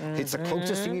hair. It's the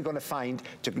closest thing you're going to find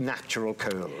to natural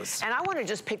curls. And I want to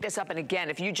just pick this up, and again,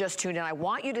 if you just tuned in, I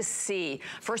want you to see,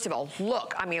 first of all,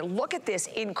 look at this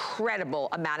incredible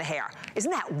amount of hair.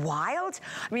 Isn't that wild?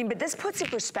 I mean, but this puts in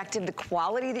perspective the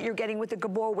quality that you're getting with the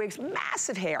Gabor wigs,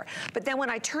 massive hair. But then when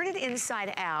I turn it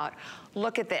inside out,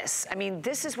 look at this. I mean,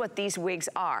 this is what these wigs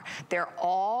are. They're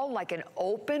all like an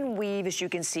open weave, as you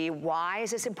can see. Why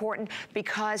is this important?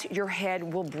 Because your head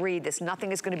will breathe.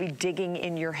 Nothing is going to be digging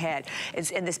in your head.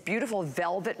 It's in this beautiful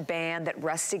velvet band that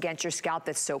rests against your scalp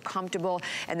that's so comfortable.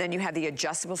 And then you have the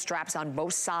adjustable straps on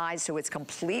both sides, so it's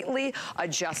completely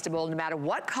adjustable no matter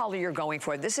what color you're going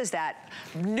for. This is that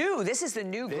new, this is the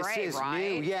new gray, right? This is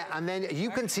new, yeah. And then you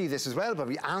can see this as well,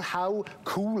 Bobby. And how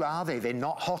cool are they? They're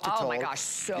not hot at all. Oh my gosh,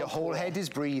 so your whole head is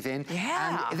breathing.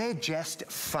 Yeah. And they're just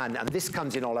fun. And this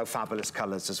comes in all our fabulous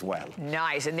colors as well.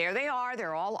 Nice, and there they are.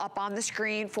 They're all up on the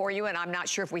screen for you, and I'm not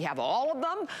sure if we have all of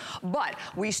them, but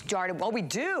we started, well, we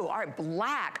do. All right,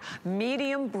 black,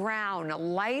 medium brown,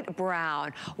 light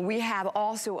brown. We have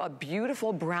also a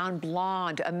beautiful brown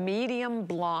blonde, a medium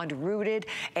blonde rooted,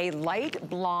 a light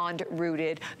blonde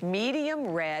rooted, medium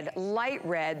red, light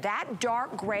red. That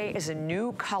dark gray is a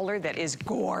new color that is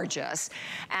gorgeous,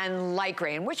 and light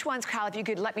gray. And which ones, Kyle, if you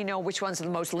could let me know which ones are the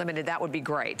most limited, that would be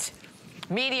great.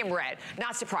 Medium red,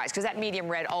 not surprised, because that medium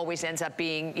red always ends up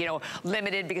being, you know,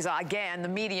 limited because, again, the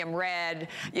medium red,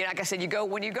 you know, like I said,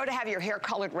 when you go to have your hair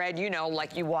colored red, you know,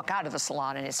 like you walk out of the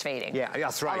salon and it's fading. Yeah,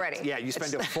 that's right. Already. Yeah, you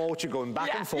spend a fortune going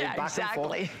back and forth, back and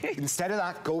forth. Instead of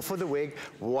that, go for the wig.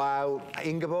 Wow,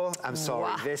 Ingeborg, I'm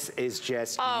sorry, this is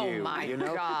just you. Oh my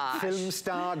gosh. Film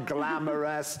star,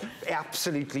 glamorous,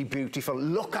 absolutely beautiful.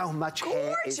 Look how much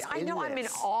hair is in I know, this. I'm in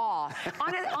awe.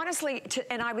 Honestly,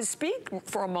 and I would speak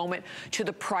for a moment to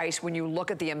the price when you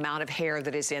look at the amount of hair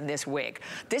that is in this wig.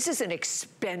 This is an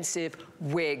expensive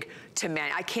wig to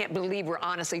man. I can't believe we're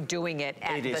honestly doing it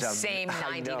at the same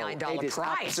 $99 price. It is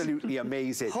absolutely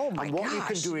amazing. Oh my and what you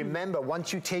can gosh. do, remember,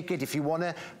 once you take it, if you want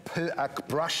to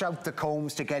brush out the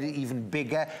combs to get it even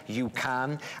bigger, you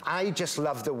can. I just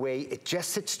love the way it just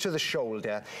sits to the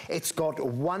shoulder. It's got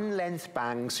one length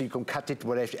bang, so you can cut it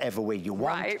whatever way you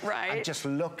want. Right, right. And just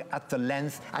look at the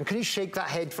length. And can you shake that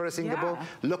head for us, Ingeborg? Yeah.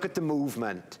 Look at the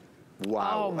movement.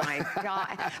 Wow. Oh my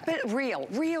God. But real,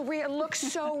 it looks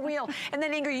so real. And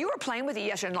then Inga, you were playing with it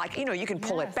yesterday, and like, you know, you can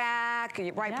pull it back,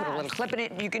 right, put a little clip in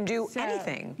it, you can do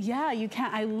anything. Yeah, you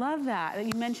can. I love that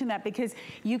you mentioned that because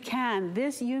you can.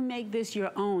 You make this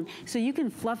your own. So you can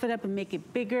fluff it up and make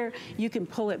it bigger. You can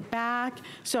pull it back.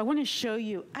 So I want to show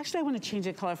you, actually I want to change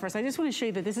the color first. I just want to show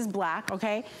you that this is black,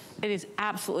 okay? It is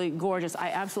absolutely gorgeous. I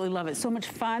absolutely love it. So much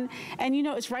fun. And you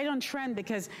know, it's right on trend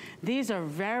because these are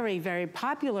very, very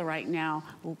popular right now.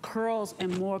 Curls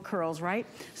and more curls, right?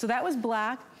 So that was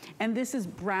black, and this is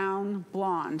brown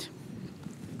blonde.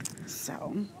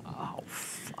 So,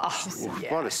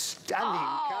 What a stunning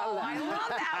color. I love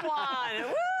that one.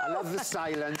 Woo! I love the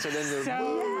silence and then the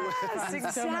yes,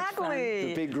 exactly.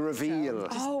 the big reveal.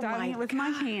 So starting it with my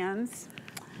hands.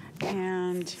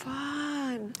 And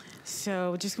fun.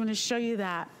 So just want to show you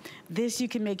that. This you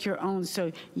can make your own.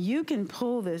 So you can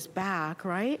pull this back,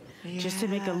 right? Yes. Just to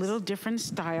make a little different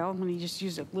style. When you just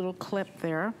use a little clip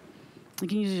there. You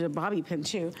can use a bobby pin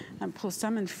too. And pull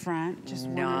some in front. Just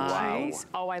nice.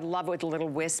 Oh, I love it with a little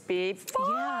wispy. Fun.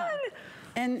 Yeah.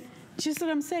 And just what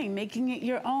I'm saying, making it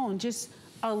your own. Just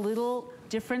a little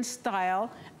different style.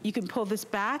 You can pull this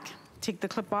back, take the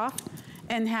clip off,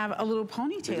 and have a little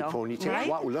ponytail. Right?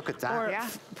 Wow, look at that. Or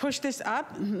push this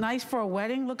up, nice for a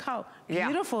wedding. Look how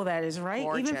beautiful that is, right?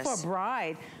 Gorgeous. Even for a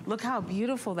bride, look how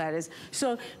beautiful that is.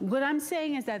 So what I'm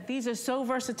saying is that these are so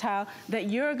versatile that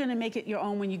you're gonna make it your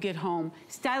own when you get home.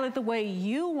 Style it the way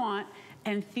you want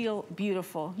and feel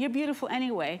beautiful. You're beautiful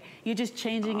anyway. You're just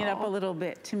changing it up a little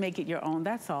bit to make it your own,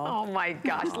 that's all. Oh my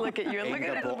gosh, look at you. Look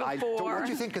at it before. What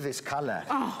do you think of this color?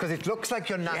 Because it looks like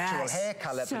your natural hair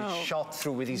color, but it's shot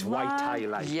through with these white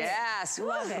highlights. Yes.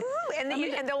 Love it.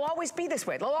 And they'll always be this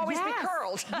way. They'll always be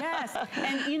curled. Yes.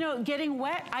 And you know, getting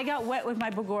wet, I got wet with my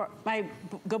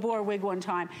Gabor wig one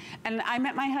time. And I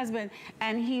met my husband,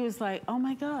 and he was like, oh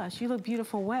my gosh, you look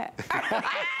beautiful wet.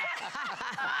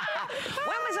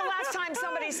 When was the last time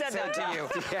somebody said that to you?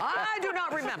 I do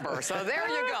not remember. So there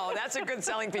you go. That's a good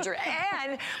selling feature.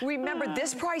 And remember,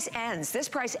 this price ends. This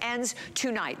price ends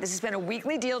tonight. This has been a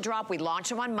weekly deal drop. We launch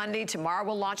them on Monday. Tomorrow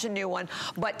we'll launch a new one.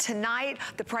 But tonight,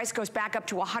 the price goes back up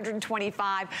to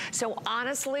 $125. So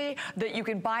honestly, that you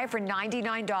can buy it for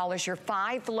 $99. Your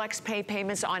 5 flex pay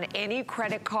payments on any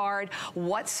credit card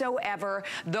whatsoever.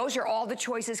 Those are all the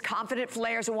choices. Confident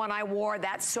Flares, the one I wore,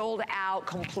 that sold out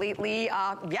completely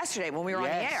yesterday when we were on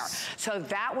the air. So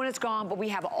that one is gone, but we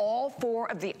have all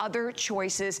 4 of the other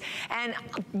choices. And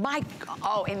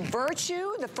in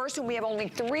Virtue, the first one, we have only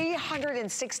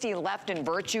 360 left in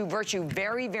Virtue. Virtue,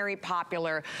 very, very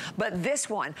popular. But this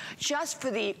one, just for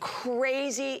the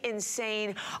crazy,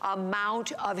 insane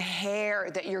amount of hair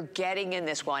that you're getting in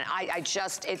this one,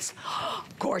 it's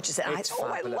gorgeous. And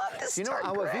I love this dark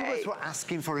our viewers were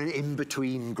asking for an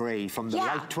in-between gray from the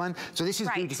light one. So this is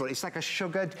beautiful. It's like a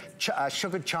sugared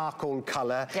charcoal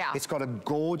color. It's got a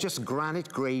gorgeous granite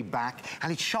gray back,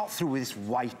 and it's shot through with this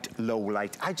white low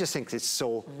light. I just think it's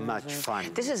so much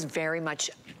fun. This is very much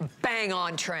bang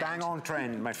on trend. Bang on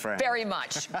trend, my friend. Very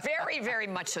much. Very, very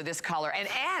much so, this color.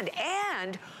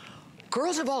 And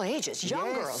girls of all ages,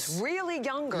 young girls, really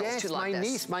young girls who love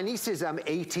this. My niece is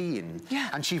 18,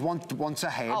 and she wants her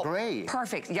hair gray.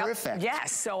 Perfect. Yep. Perfect.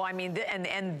 Yes. So I mean,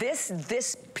 and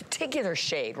this particular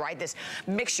shade, right? This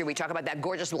mixture, we talk about that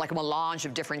gorgeous, like a melange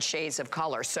of different shades of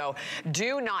color. So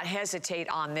do not hesitate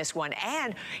on this one.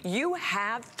 And you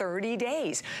have 30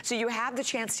 days, so you have the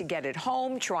chance to get it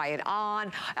home, try it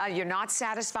on. You're not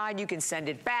satisfied, you can send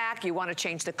it back. You want to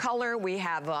change the color, we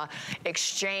have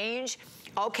exchange.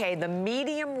 Okay, the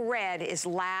medium red is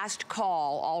last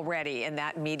call already in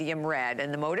that medium red,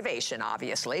 and the motivation,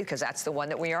 obviously, because that's the one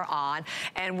that we are on.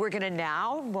 And we're gonna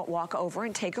now walk over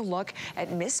and take a look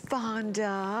at Miss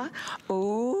Vonda.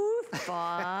 Ooh,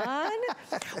 fun.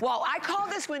 Well, I called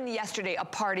this one yesterday a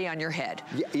party on your head.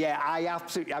 Yeah, I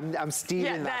absolutely, I'm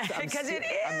stealing that. Because it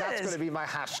is. And that's gonna be my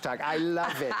hashtag. I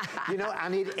love it. You know,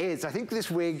 and it is. I think this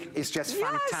wig is just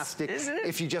fantastic. Isn't it?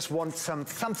 If you just want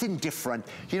something different.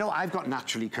 You know, I've got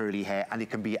naturally curly hair, and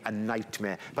it can be a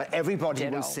nightmare. But everybody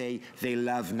will say they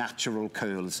love natural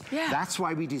curls. That's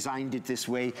why we designed it this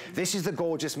way. This is the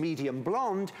gorgeous medium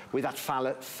blonde with that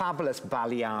fabulous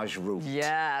balayage root.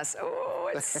 Yes.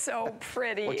 Oh, it's so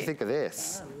pretty. What do you think of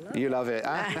this? You love it,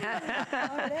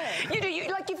 huh? You do.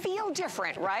 You feel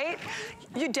different, right?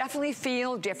 You definitely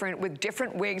feel different with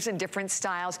different wigs and different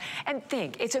styles. And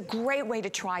think, it's a great way to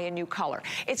try a new color.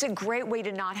 It's a great way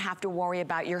to not have to worry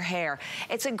about your hair.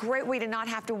 It's a great way to not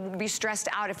have to be stressed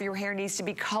out if your hair needs to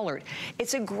be colored.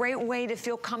 It's a great way to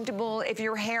feel comfortable if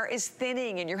your hair is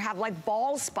thinning and you have like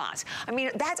bald spots. I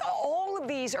mean, all of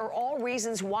these are all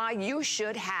reasons why you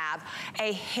should have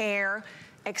a hair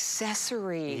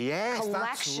accessory collection.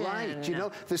 That's right. You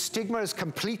know, the stigma is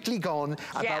completely gone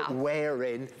about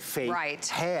wearing fake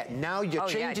hair. Now you're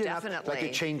changing up like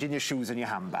you're changing your shoes and your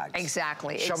handbags.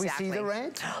 Exactly. Shall we see the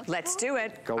red? Let's do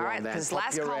it. Go All on right, then. because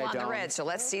last call on the red, so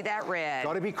let's see that red.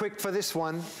 Got to be quick for this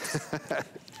one.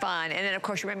 Fun. And then, of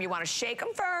course, remember, you want to shake them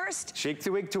first. Shake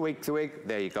the wig to wig to wig.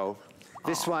 There you go.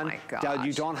 This one,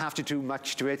 you don't have to do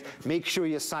much to it. Make sure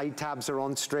your side tabs are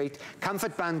on straight.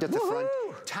 Comfort band at the front,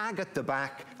 tag at the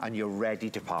back, and you're ready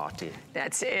to party.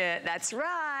 That's it. That's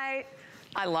right.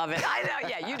 I love it. I know,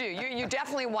 yeah, you do. You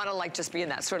definitely want to like just be in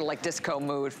that sort of like disco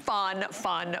mood. Fun,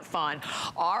 fun, fun.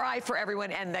 All right, for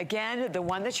everyone. And again, the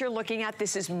one that you're looking at,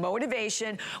 this is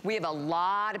Motivation. We have a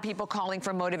lot of people calling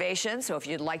for Motivation. So if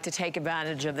you'd like to take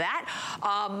advantage of that,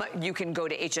 you can go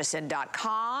to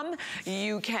hsn.com.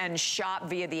 You can shop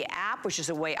via the app, which is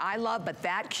a way I love, but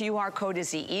that QR code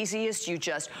is the easiest. You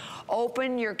just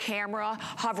open your camera,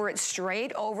 hover it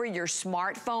straight over your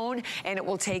smartphone, and it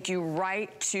will take you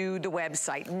right to the website.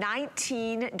 website.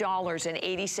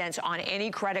 $19.80 on any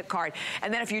credit card.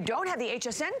 And then if you don't have the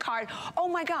HSN card, oh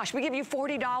my gosh, we give you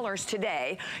 $40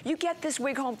 today. You get this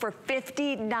wig home for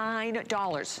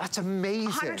 $59. That's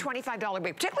amazing. $125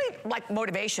 wig, particularly like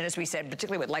motivation, as we said,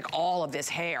 particularly with like all of this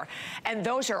hair. And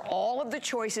those are all of the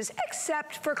choices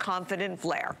except for Confident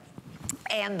Flare.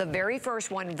 And the very first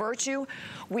one, Virtue,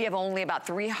 we have only about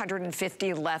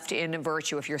 350 left in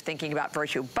Virtue if you're thinking about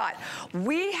Virtue. But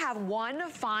we have one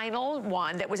final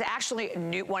one that was actually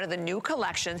one of the new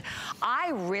collections. I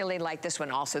really like this one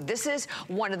also. This is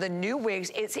one of the new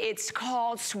wigs. It's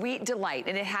called Sweet Delight,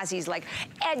 and it has these like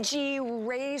edgy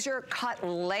razor cut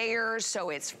layers, so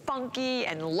it's funky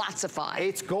and lots of fun.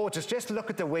 It's gorgeous. Just look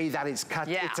at the way that it's cut.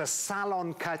 Yeah. It's a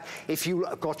salon cut. If you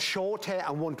got short hair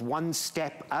and want one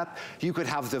step up, you could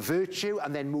have the Virtue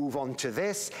and then move on to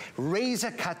this.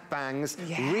 Razor cut bangs,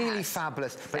 really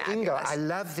fabulous. But Inga, I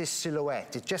love this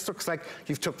silhouette. It just looks like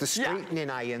you've took the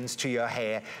straightening irons to your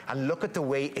hair, and look at the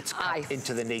way it's cut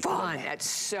into the nape of the neck. It's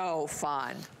so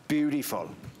fun. Beautiful.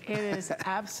 It is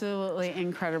absolutely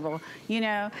incredible. You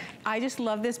know, I just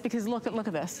love this because look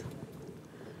at this.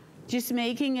 Just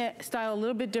making it style a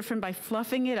little bit different by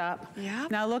fluffing it up. Yeah.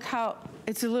 Now look how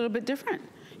it's a little bit different.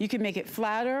 You can make it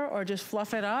flatter or just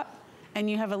fluff it up, and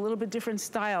you have a little bit different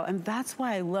style. And that's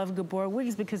why I love Gabor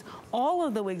Wigs, because all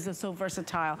of the wigs are so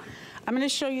versatile. I'm gonna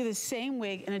show you the same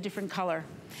wig in a different color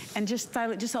and just style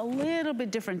it just a little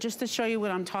bit different, just to show you what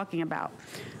I'm talking about.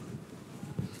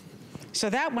 So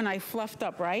that one I fluffed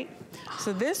up, right?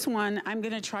 So this one, I'm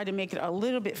gonna try to make it a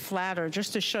little bit flatter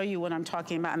just to show you what I'm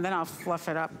talking about, and then I'll fluff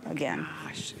it up again.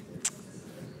 Gosh.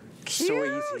 So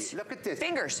easy. Look at this.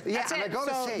 Fingers. Yeah, that's and it. I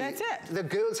gotta say, that's it. The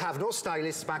girls have no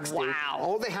stylists backstage. Wow.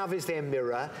 All they have is their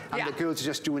mirror, and the girls are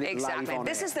just doing it live on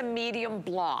This is the medium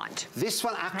blonde. This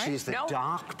one actually is the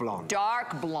dark blonde.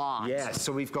 Dark blonde. Yeah,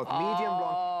 so we've got medium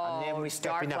blonde, and then we're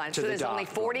stepping up to the dark. So there's only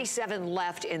 47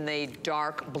 left in the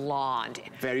dark blonde.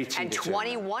 Very cheap. And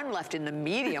 21 left in the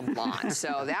medium blonde.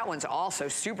 So that one's also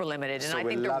super limited. And I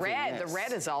think the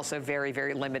red is also very,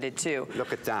 very limited too.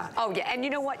 Look at that. Oh yeah, and you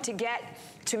know what?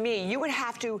 To me, you would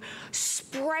have to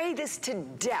spray this to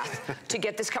death to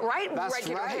get this,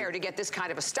 regular hair to get this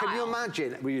kind of a style. Can you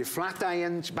imagine, with your flat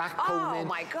irons, back combing? Oh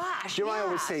my gosh, Do you know what I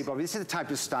always say, Bobby? This is the type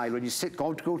of style when you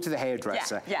go to the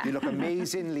hairdresser, you look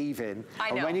amazing leaving,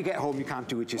 and when you get home, you can't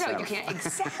do it yourself. No, you can't.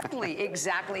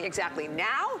 Exactly.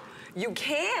 Now, you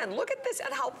can. Look at this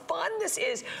and how fun this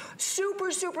is. Super,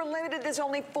 super limited. There's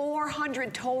only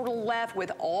 400 total left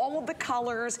with all of the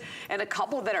colors and a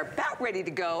couple that are about ready to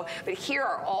go. But here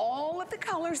are all of the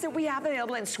colors that we have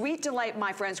available. And Sweet Delight,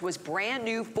 my friends, was brand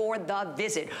new for the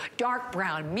visit. Dark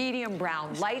brown, medium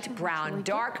brown, light brown,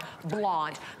 dark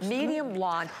blonde, medium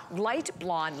blonde, light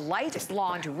blonde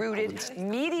rooted,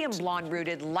 medium blonde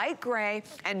rooted, light gray,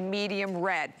 and medium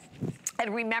red.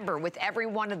 And remember, with every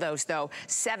one of those, though,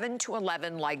 7 to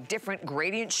 11, like different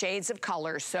gradient shades of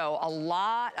color. So a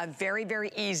lot of very,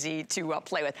 very easy to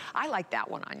play with. I like that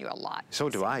one on you a lot. So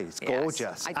do I. It's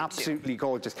gorgeous. I do absolutely too.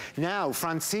 Gorgeous. Now,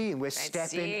 Francine, we're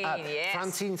stepping up. Yes.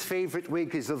 Francine's favorite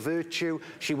wig is the Virtue.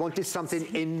 She wanted something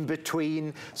in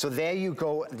between. So there you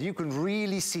go. You can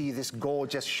really see this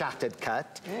gorgeous shattered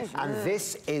cut. And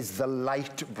this is the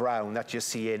light brown that you're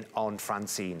seeing on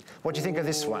Francine. What do you think of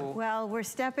this one? Well, we're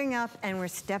stepping up and we're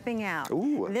stepping out.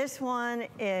 Ooh. This one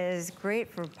is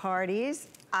great for parties.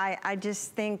 I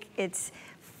just think it's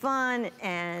fun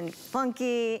and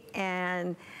funky,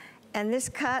 and this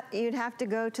cut, you'd have to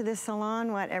go to the salon,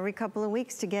 every couple of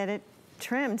weeks to get it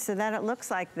trimmed so that it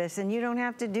looks like this. And you don't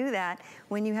have to do that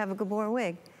when you have a Gabor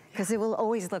wig, because it will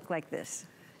always look like this.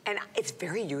 And it's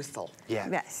very youthful. Yeah.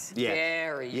 Yes. Yeah.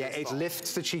 Very youthful. Yeah, it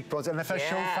lifts the cheekbones. And if I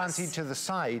show Francine to the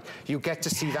side, you get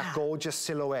to see that gorgeous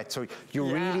silhouette. So you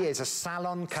really is a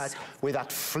salon cut with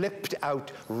that flipped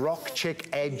out rock chick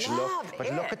edge look.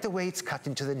 But look at the way it's cut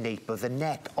into the nape of the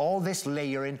neck. All this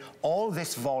layering, all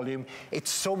this volume.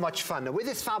 It's so much fun. Now with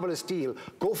this fabulous deal,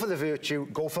 go for the Virtue,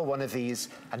 go for one of these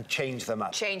and change them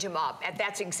up. Change them up. And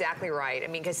that's exactly right. I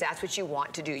mean, because that's what you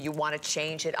want to do. You want to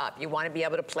change it up. You want to be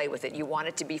able to play with it. You want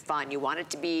it to be fun. You want it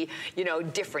to be, you know,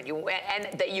 different.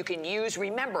 And that you can use,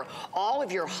 remember, all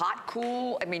of your hot,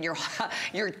 cool, I mean, your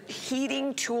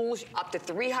heating tools up to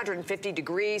 350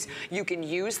 degrees, you can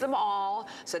use them all.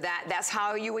 So that's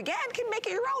how you, again, can make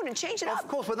it your own and change it up. Of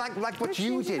course, but like what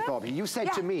you did, Bobby. You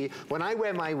said to me, when I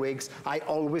wear my wigs, I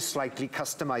always slightly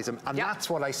customize them. And that's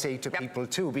what I say to people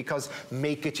too, because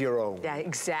make it your own. Yeah,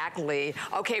 exactly.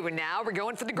 Okay, we're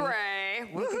going for the gray.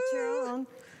 Make it your own.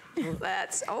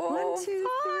 That's 1, 2,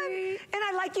 3. And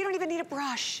I like you don't even need a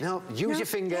brush. No, use your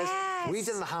fingers. Yes. We've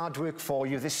done the hard work for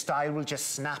you. This style will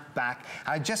just snap back.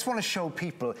 I just want to show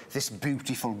people this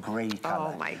beautiful grey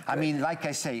colour. Oh my goodness. I mean, like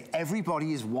I say,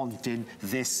 everybody is wanting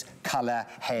this colour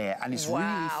hair, and it's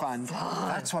really fun.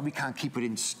 That's why we can't keep it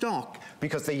in stock,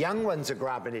 because the young ones are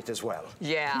grabbing it as well.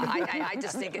 Yeah, I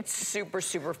just think it's super,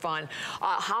 super fun.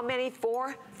 How many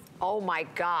for? Oh my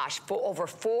gosh, for over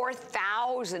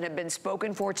 4,000 have been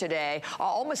spoken for today.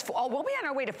 Almost, we'll be on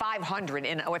our way to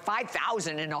 500 or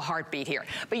 5,000 in a heartbeat here.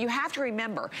 But you have to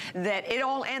remember that it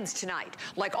all ends tonight.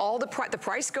 Like all the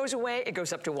price goes away, it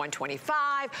goes up to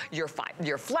 $125.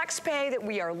 Your flex pay that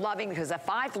we are loving, because the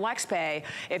 5 flex pay,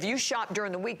 if you shop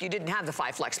during the week, you didn't have the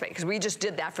 5 flex pay, because we just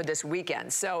did that for this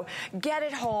weekend. So get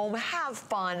it home, have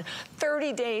fun,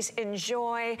 30 days,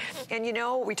 enjoy. And you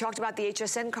know, we talked about the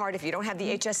HSN card. If you don't have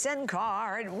the HSN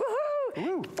card, woohoo!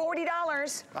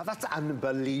 $40. Oh, that's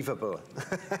unbelievable.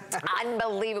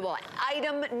 Unbelievable.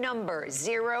 Item number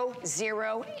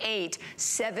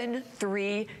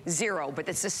 008730. But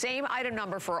it's the same item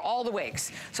number for all the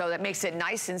wigs. So that makes it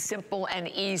nice and simple and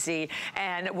easy.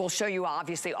 And we'll show you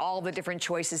obviously all the different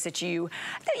choices that you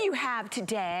have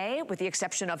today, with the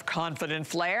exception of Confident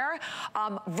Flare.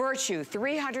 Virtue,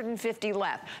 350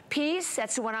 left. Peace,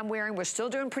 that's the one I'm wearing. We're still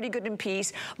doing pretty good in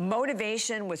Peace.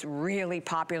 Motivation was really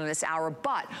popular this hour,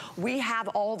 but we have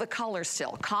all the colors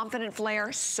still. Confident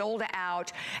Flare sold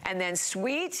out, and then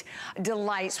Sweet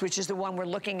Delights, which is the one we're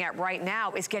looking at right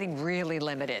now, is getting really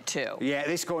limited too. Yeah,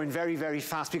 this is going very, very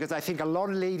fast, because I think a lot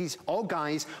of ladies or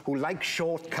guys who like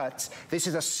shortcuts, this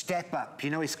is a step up. You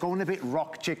know, it's going a bit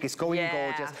rock chick, it's going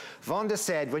gorgeous. Vonda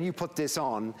said when you put this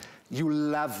on, you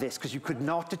love this, because you could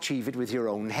not achieve it with your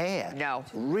own hair. No.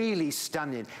 Really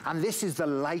stunning. And this is the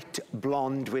light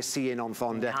blonde we're seeing on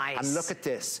Vonda. Nice. And look at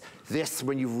this. This,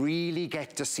 when you really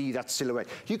get to see that silhouette.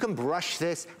 You can brush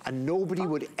this and nobody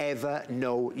would ever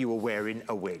know you were wearing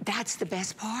a wig. That's the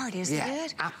best part, isn't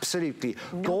it? Absolutely.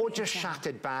 Gorgeous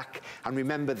shattered back. And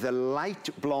remember, the light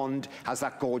blonde has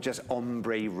that gorgeous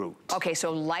ombre root. Okay,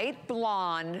 so light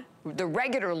blonde, the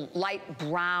regular light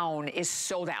brown is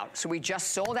sold out. So we just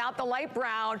sold out the light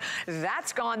brown.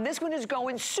 That's gone. This one is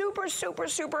going super, super,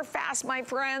 super fast, my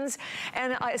friends.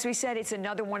 And as we said, it's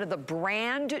another one of the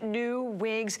brand new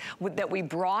wigs that we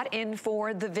brought in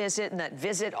for the visit, and that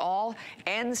visit all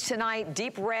ends tonight.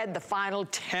 Deep red, the final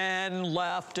 10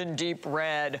 left in deep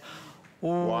red. Ooh,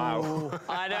 wow.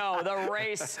 I know, the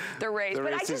race. But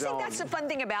I just think that's the fun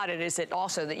thing about it, is it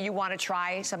also that you want to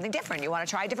try something different. You want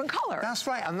to try a different color. That's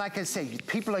right. And like I say,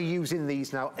 people are using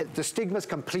these now. The stigma's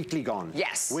completely gone.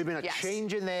 Yes. Women are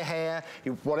changing their hair.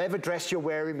 Whatever dress you're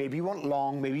wearing, maybe you want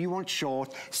long, maybe you want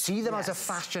short. See them as a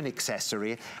fashion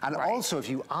accessory. And also, if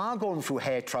you are going through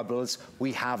hair troubles,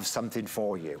 we have something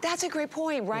for you. That's a great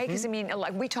point, right? Because I mean,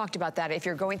 like we talked about that. If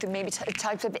you're going through maybe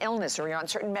types of illness, or you're on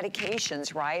certain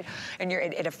medications, right? And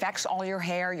it affects all your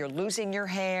hair, you're losing your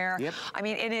hair. Yep. I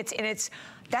mean,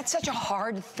 that's such a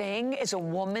hard thing as a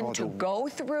woman to go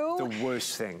through. The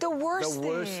worst thing. The worst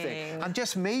thing. And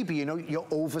just maybe, you know, you're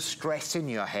overstressing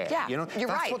your hair. Yeah, you know? you're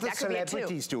That's right. what the That could be it too.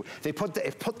 celebrities do. They put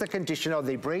the conditioner,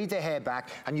 they braid their hair back,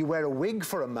 and you wear a wig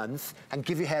for a month and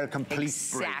give your hair a complete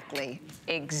break.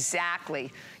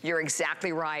 Exactly. You're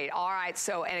exactly right. All right,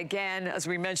 so, and again, as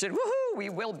we mentioned, woohoo, we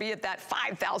will be at that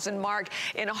 5,000 mark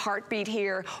in a heartbeat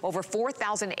here. Over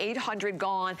 4,800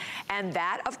 gone. And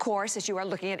that, of course, as you are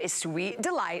looking at, is Sweet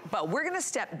Delight. But we're going to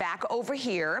step back over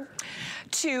here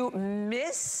to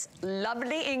Miss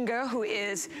Lovely Inga, who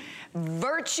is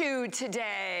Virtue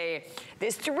today.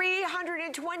 There's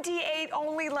 328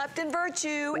 only left in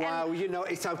Virtue. Wow, and you know,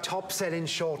 it's our top-selling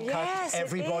shortcut. Yes,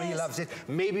 everybody loves it.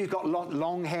 Maybe you've got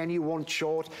long hair and you want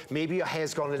short. Maybe your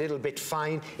hair's gone a little bit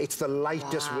fine. It's the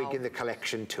lightest wig in the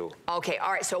collection too. Okay,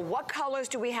 all right, so what colors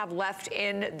do we have left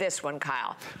in this one,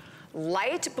 Kyle?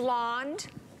 Light blonde,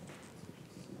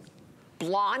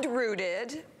 blonde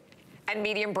rooted, and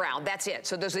medium brown. That's it.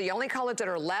 So those are the only colors that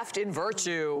are left in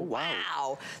Virtue.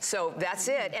 Wow. So that's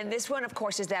it. And this one, of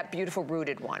course, is that beautiful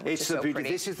rooted one, which is so pretty.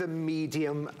 This is the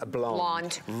medium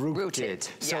blonde. Rooted.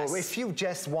 So if you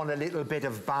just want a little bit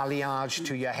of balayage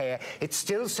to your hair, it's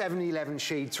still 7-11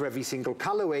 shades for every single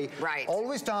colorway. Right.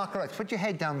 Always darker. Put your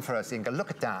head down for us, Inga.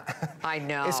 Look at that. I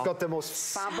know. It's got the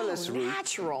most fabulous root.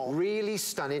 Natural. Really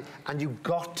stunning. And you've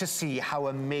got to see how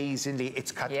amazingly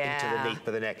it's cut into the nape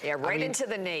of the neck. Yeah, right into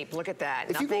the nape. Look at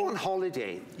that. If you go on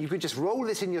holiday, you could just roll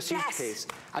this in your suitcase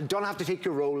and don't have to take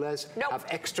your rollers. Have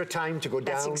extra time to go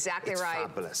down. That's exactly right.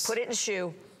 Fabulous. Put it in a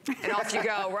shoe. and off you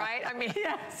go, right? I mean,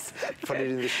 yes. Put it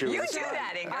in the shoes. You do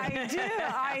that, Inga. I do.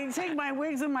 I take my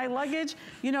wigs and my luggage.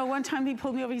 You know, one time he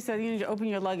pulled me over, he said, you need to open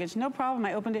your luggage. No problem,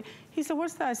 I opened it. He said,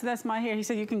 what's that? I said, that's my hair. He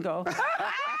said, you can go.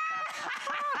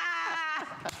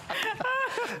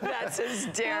 That's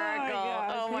hysterical.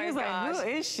 Oh my gosh. He was like, who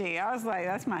is she? I was like,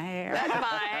 that's my hair. That's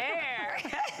my hair.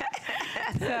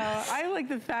 So I like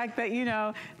the fact that, you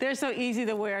know, they're so easy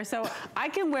to wear. So I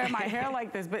can wear my hair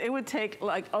like this, but it would take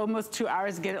like almost 2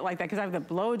 hours to get it like that because I have to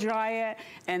blow dry it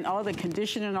and all the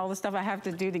condition and all the stuff I have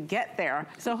to do to get there.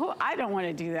 So I don't want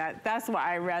to do that. That's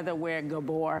why I rather wear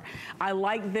Gabor. I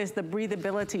like this, the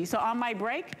breathability. So on my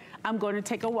break, I'm going to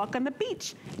take a walk on the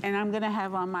beach and I'm going to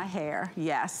have on my hair.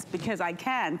 Yes, because I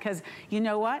can. Because you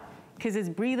know what? Because it's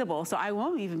breathable, so I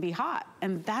won't even be hot.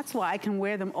 And that's why I can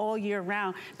wear them all year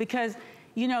round because,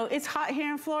 you know, it's hot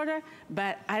here in Florida,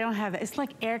 but I don't have it. It's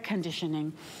like air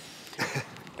conditioning.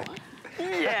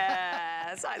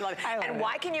 Yes, I love it. And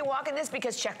why can you walk in this?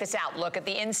 Because check this out. Look at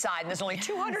the inside, and there's only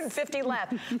 250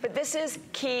 left. But this is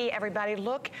key, everybody.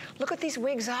 Look what these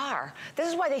wigs are. This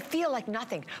is why they feel like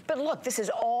nothing. But look, this is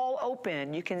all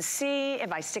open. You can see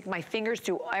if I stick my fingers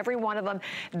through every one of them.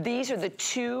 These are the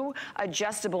 2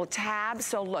 adjustable tabs.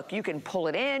 So look, you can pull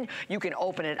it in, you can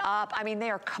open it up. I mean, they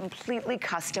are completely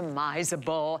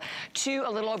customizable.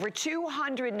 A little over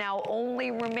 200 now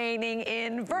only remaining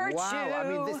in Virtue. Wow, I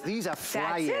mean, these are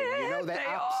flying, you know, they're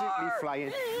absolutely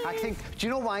flying. I think, do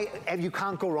you know why? You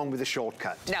can't go wrong with a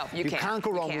shortcut. No, you can't. You can't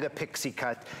go wrong with a pixie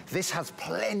cut. This has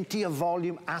plenty of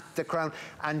volume at the crown.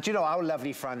 And you know, our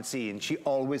lovely Francine, she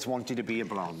always wanted to be a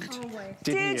blonde. Always.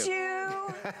 Did you?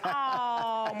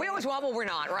 Oh, we always want what we're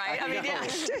not, right? I mean,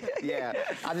 yes. Yeah,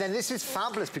 and then this is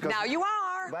fabulous because... Now you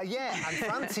are. Well, yeah, and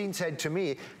Francine said to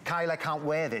me, Kyle, I can't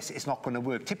wear this. It's not going to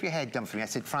work. Tip your head down for me. I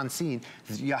said, Francine,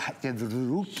 the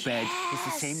root bed is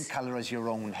the same colour as your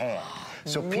own hair.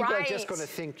 So people are just going to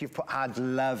think you've had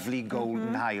lovely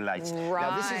golden highlights. Right.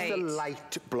 Now, this is the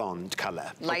light blonde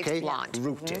colour. Light blonde.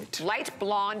 Rooted. Light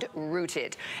blonde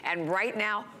rooted. And right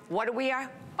now, what do we are?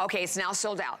 Okay, it's now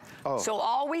sold out. Oh. So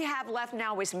all we have left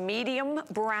now is medium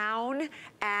brown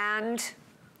and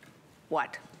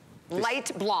what?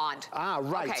 Light blonde. Ah,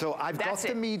 right. Okay, so I've got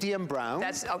the medium brown.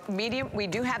 That's medium. We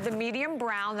do have the medium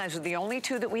brown. Those are the only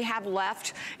 2 that we have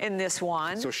left in this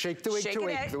one. So shake the wig to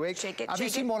wig. The wig. Shake it. Have you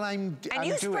seen what I'm doing? And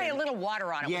you spray a little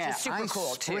water on it, which is super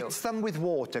cool too. I spritz them with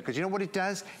water because you know what it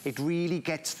does? It really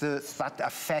gets that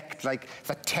effect, like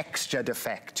the textured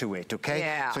effect to it. Okay.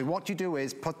 Yeah. So what you do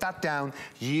is put that down.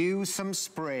 Use some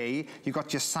spray. You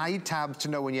got your side tab to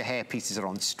know when your hair pieces are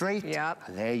on straight. Yep.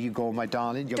 And there you go, my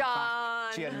darling. You're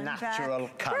back to your natural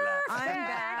colour. I'm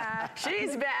back.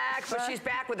 She's back, but she's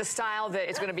back with a style that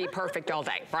is going to be perfect all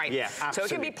day, right? Yeah, absolutely. So it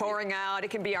can be pouring out.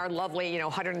 It can be our lovely, you know,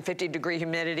 150-degree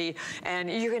humidity, and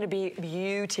you're going to be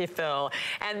beautiful.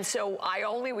 And so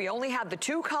we only have the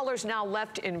 2 colors now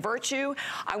left in Virtue.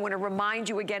 I want to remind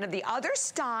you again of the other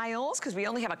styles because we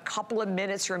only have a couple of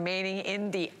minutes remaining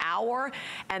in the hour,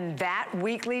 and that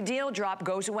weekly deal drop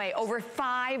goes away. Over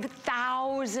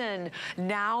 5,000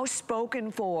 now spoken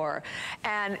for,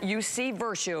 and you see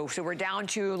Virtue. So we're down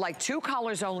to like 2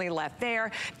 colors only left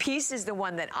there. Peace is the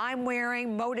one that I'm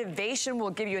wearing. Motivation, will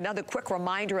give you another quick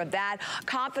reminder of that.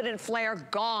 Confident Flare,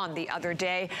 gone the other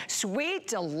day. Sweet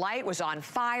Delight was on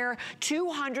fire.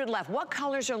 200 left. What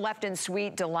colors are left in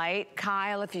Sweet Delight?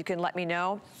 Kyle, if you can let me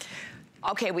know.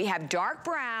 Okay, we have dark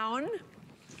brown,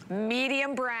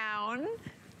 medium blonde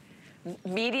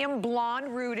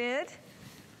rooted,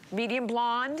 medium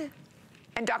blonde,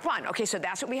 and dark blonde. Okay, so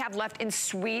that's what we have left in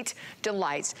Sweet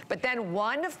Delights. But then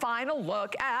one final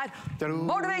look at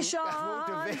Motivation.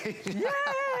 Yay!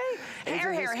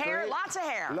 Hair, lots of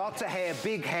hair. Lots of hair,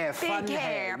 big hair, fun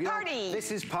hair. Party. Know, this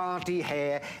is party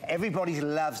hair. Everybody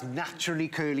loves naturally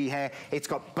curly hair. It's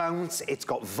got bounce, it's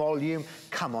got volume.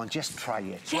 Come on, just try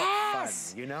it. Yes. What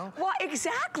fun, you know? Well,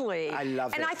 exactly. I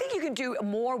love it. And I think you can do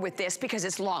more with this because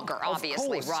it's longer,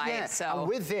 obviously, of course, right? Yeah. So. And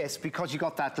with this, because you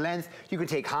got that length, you can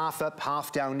take half up,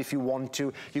 half down if you want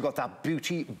to. You got that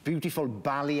beautiful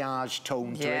balayage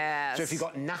tone to it. So if you've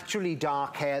got naturally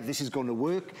dark hair, this is going to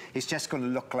work. It's just going to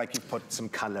look like you've put some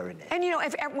color in it. And you know,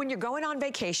 when you're going on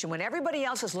vacation, when everybody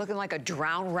else is looking like a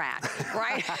drowned rat,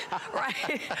 right?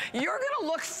 Right? You're going to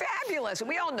look fabulous.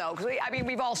 We all know, because I mean,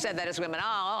 we've all said that as women.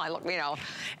 Oh, I look, you know.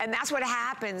 And that's what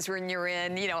happens when you're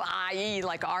in, you know, i.e.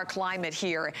 like our climate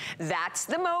here. That's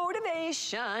the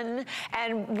motivation.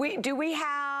 And we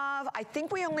have, I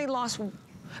think we only lost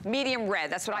Medium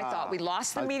red, that's what I thought. We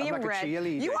lost the medium I'm like red. A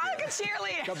cheerleader. You are like a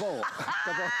cheerleader. Gabor.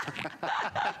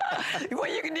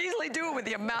 Well, you can easily do it with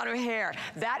the amount of hair.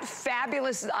 That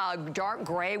fabulous dark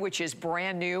gray, which is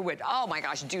brand new with, oh my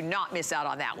gosh, do not miss out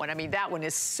on that one. I mean, that one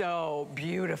is so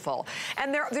beautiful.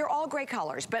 And they're all great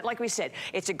colors, but like we said,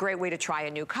 it's a great way to try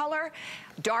a new color.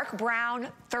 Dark brown,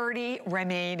 30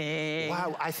 remaining.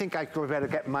 Wow, I think I better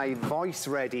get my voice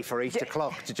ready for 8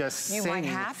 o'clock to just sing might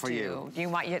have for to. you.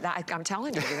 I'm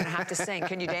telling you, you're gonna have to sing.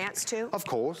 Can you dance too? Of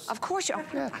course. Of course you are.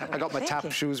 Yeah. I got my tap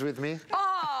shoes with me.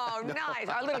 Oh, nice.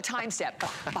 Our little time step.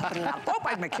 Oh,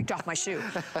 I kicked off my shoe.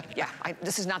 Yeah,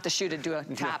 this is not the shoe to do a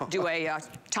tap, do a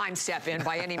time step in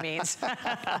by any means.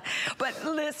 But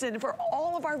listen, for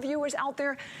all of our viewers out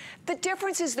there, the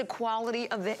difference is the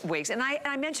quality of the wigs. And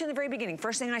I mentioned in the very beginning,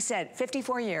 first thing I said,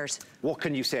 54 years. What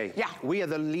can you say? Yeah. We are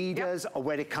the leaders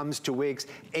when it comes to wigs.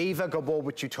 Ava Gabor,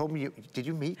 which you told me, did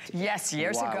you meet? Yes,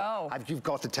 years ago. You've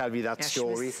got to tell me that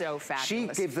story. She was so fabulous. She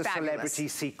gives the celebrity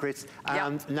secrets.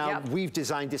 And now we've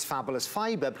designed this fabulous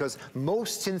fiber because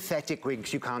most synthetic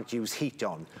wigs you can't use heat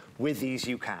on. With these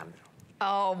you can.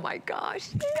 Oh my gosh,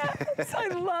 yes, I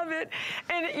love it.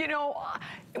 And you know,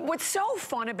 what's so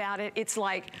fun about it, it's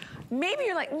like, maybe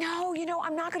you're like, no, you know,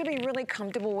 I'm not gonna be really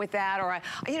comfortable with that, or,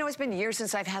 you know, it's been years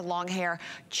since I've had long hair.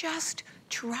 Just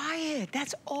try it.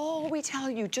 That's all we tell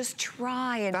you, just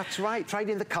try it. That's right, try it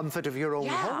in the comfort of your own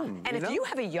home. And if you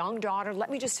have a young daughter, let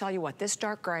me just tell you what, this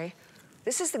dark gray,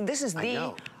 this is the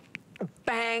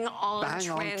bang on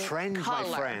trend color.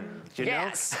 My friend. You know?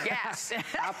 Yes.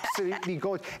 Absolutely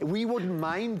good. We wouldn't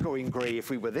mind going grey if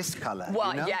we were this colour.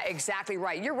 Well, you know? yeah, exactly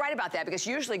right. You're right about that because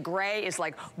usually grey is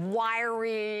like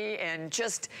wiry and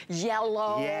just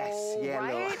yellow. Yes, yellow.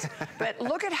 Right? But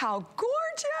look at how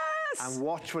gorgeous. And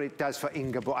watch what it does for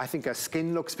Inga. I think her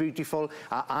skin looks beautiful.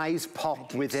 Her eyes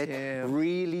pop with it.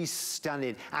 Really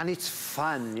stunning. And it's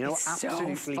fun, you know, it's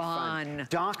absolutely so fun.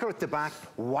 Darker at the back,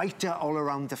 whiter all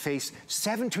around the face.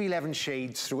 7 to 11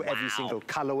 shades through every single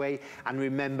colorway. And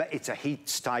remember, it's a heat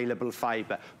stylable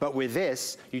fiber. But with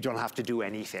this, you don't have to do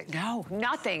anything. No,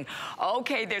 nothing.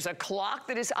 Okay, there's a clock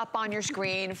that is up on your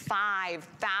screen,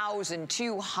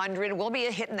 5,200. We'll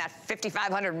be hitting that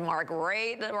 5,500 mark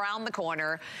right around the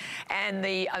corner. And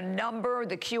the number,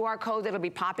 the QR code that'll be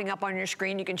popping up on your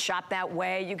screen, you can shop that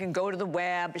way. You can go to the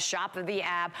web, shop the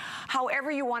app,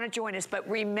 however you want to join us. But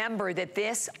remember that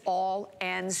this all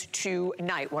ends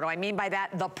tonight. What do I mean by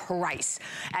that? The price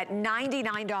at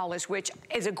 $99, which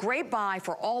is a great buy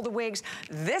for all the wigs.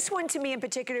 This one to me in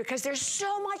particular, because there's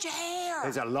so much hair.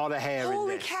 There's a lot of hair in this.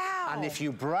 Holy cow. And if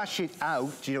you brush it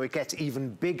out, you know, it gets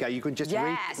even bigger. You can just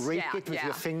rake it with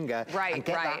your finger and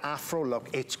get that afro look.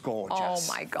 It's gorgeous. Oh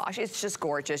my gosh, it's just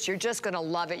gorgeous. You're just gonna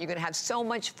love it. You're gonna have so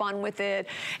much fun with it.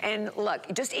 And look,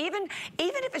 just even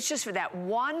if it's just for that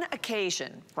one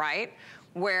occasion, right?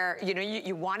 Where, you know,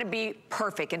 you want to be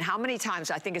perfect. And how many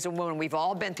times, I think as a woman, we've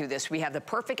all been through this. We have the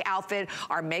perfect outfit,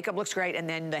 our makeup looks great, and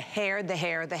then the hair.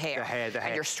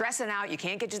 And you're stressing out, you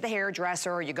can't get to the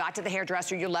hairdresser, or you got to the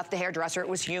hairdresser, you left the hairdresser, it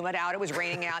was humid out, it was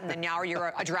raining out, and then now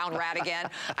you're a drowned rat again.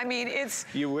 I mean, it's...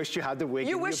 You wish you had the wig in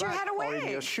your back. You wish you had a wig. Or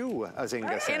in your shoe, as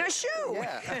Inga said. In a shoe.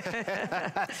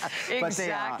 Yeah.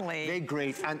 Exactly. But they're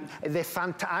great, and they're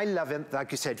fantastic. I love them,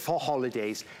 like you said, for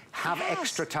holidays. Have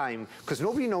extra time, because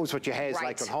nobody knows what your hair's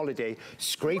like on holiday.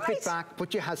 Scrape it back,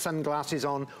 put your sunglasses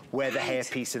on, wear the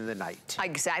hairpiece in the night.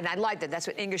 Exactly, I like that. That's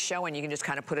what Inga's showing. You can just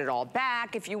kind of put it all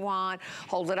back if you want,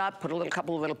 hold it up, put a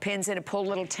couple of little pins in it, pull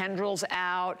little tendrils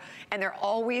out, and they're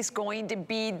always going to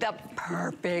be the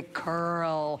perfect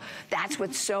curl. That's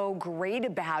what's so great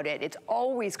about it. It's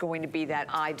always going to be that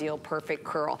ideal perfect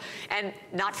curl. And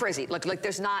not frizzy. Look,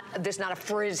 there's not a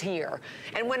frizz here.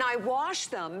 And when I wash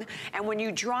them, and when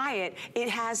you dry it, it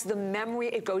has the memory,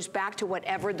 it goes back to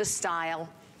whatever the style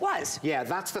was. Yeah,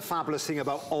 that's the fabulous thing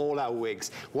about all our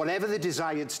wigs. Whatever the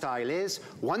desired style is,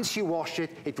 once you wash it,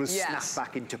 it will snap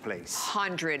back into place.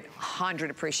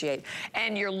 100 appreciate.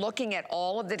 And you're looking at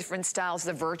all of the different styles,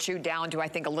 the Virtue down to, I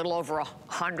think, a little over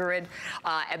 100.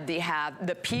 They have,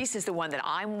 the Peace is the one that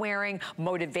I'm wearing,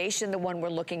 Motivation, the one we're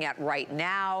looking at right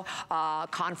now,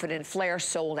 Confident Flare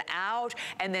sold out,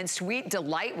 and then Sweet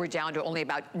Delight, we're down to only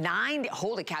about 90,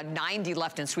 holy cow, 90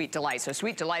 left in Sweet Delight. So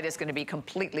Sweet Delight is gonna be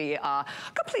completely,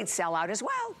 complete sellout as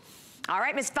well. All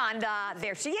right, Miss Fonda,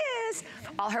 there she is.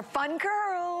 All her fun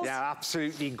curls. curls. Yeah,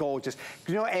 absolutely gorgeous.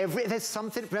 You know, there's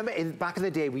something, remember, back in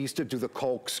the day, we used to do the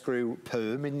corkscrew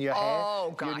perm in your hair.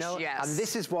 Oh, gosh, you know? yes. And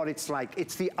this is what it's like.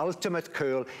 It's the ultimate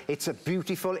curl. It's a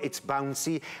beautiful, it's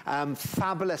bouncy,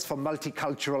 fabulous for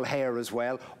multicultural hair as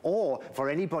well, or for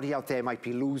anybody out there who might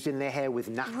be losing their hair with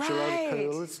natural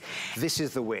curls. This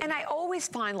is the wig. And I always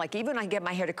find, like, even when I get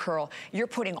my hair to curl, you're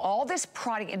putting all this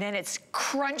product and then it's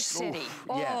crunch city. Oof,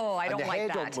 oh, yeah. I don't like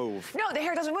that. The hair don't move. No, the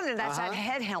hair doesn't move. And that's that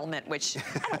head helmet, which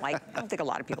I don't like. I don't think a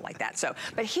lot of people like that. So,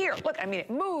 but here, look, I mean, it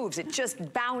moves. It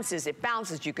just bounces. It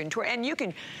bounces. You can twirl, and you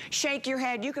can shake your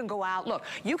head. You can go out. Look,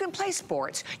 you can play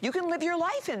sports. You can live your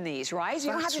life in these, right?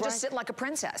 You don't have to just sit like a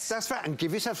princess. That's right. And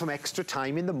give yourself some extra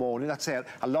time in the morning. That's it.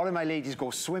 A lot of my ladies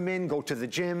go swimming, go to the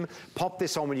gym, pop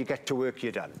this on when you get to work,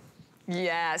 you're done.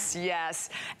 Yes, yes.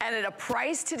 And at a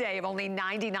price today of only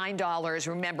 $99.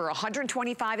 Remember,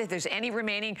 $125 if there's any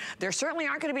remaining. There certainly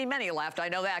aren't going to be many left. I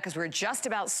know that because we're just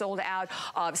about sold out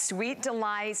of Sweet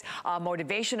Delights,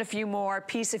 Motivation a few more,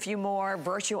 Peace a few more,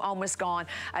 Virtue almost gone,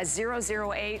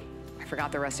 008. I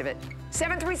forgot the rest of it.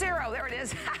 730, there it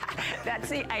is. That's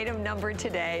the item number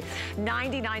today.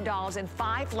 $99 and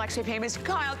 5 flexi payments.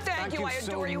 Kyle, thank you. I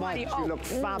adore you, honey. You look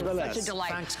fabulous. Such a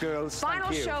delight. Thanks, girls.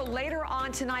 Final show later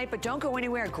on tonight, but don't go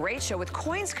anywhere. Great show with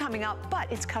coins coming up,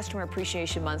 but it's Customer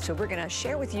Appreciation Month, so we're going to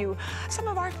share with you some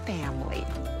of our family.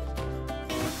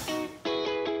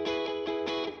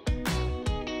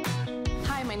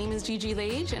 My name is Gigi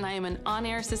Lage, and I am an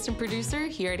on-air assistant producer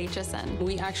here at HSN.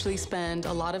 We actually spend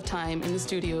a lot of time in the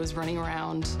studios running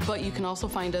around, but you can also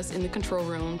find us in the control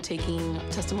room taking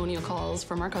testimonial calls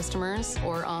from our customers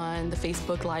or on the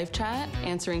Facebook live chat,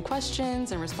 answering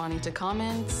questions and responding to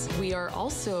comments. We are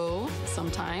also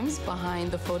sometimes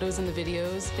behind the photos and the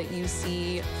videos that you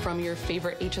see from your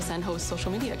favorite HSN host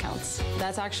social media accounts.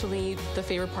 That's actually the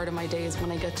favorite part of my day, is when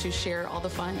I get to share all the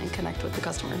fun and connect with the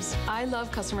customers. I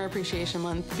love Customer Appreciation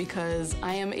Month because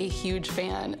I am a huge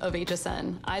fan of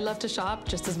HSN. I love to shop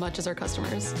just as much as our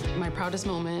customers. My proudest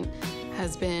moment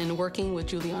has been working with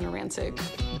Juliana Rancic.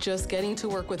 Just getting to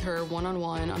work with her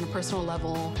one-on-one on a personal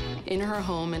level in her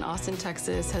home in Austin,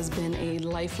 Texas has been a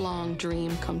lifelong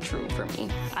dream come true for me.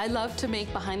 I love to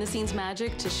make behind-the-scenes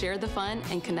magic to share the fun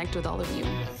and connect with all of you.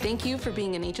 Thank you for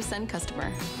being an HSN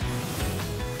customer.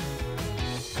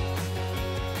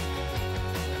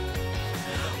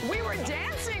 We were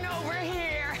dancing over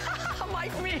here.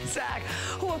 Mike Misak,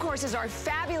 who of course is our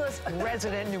fabulous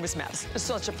resident numismatist. It's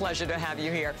such a pleasure to have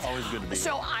you here. Always good to be here.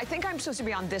 So I think I'm supposed to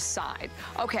be on this side.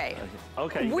 Okay.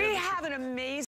 Okay. We have an amazing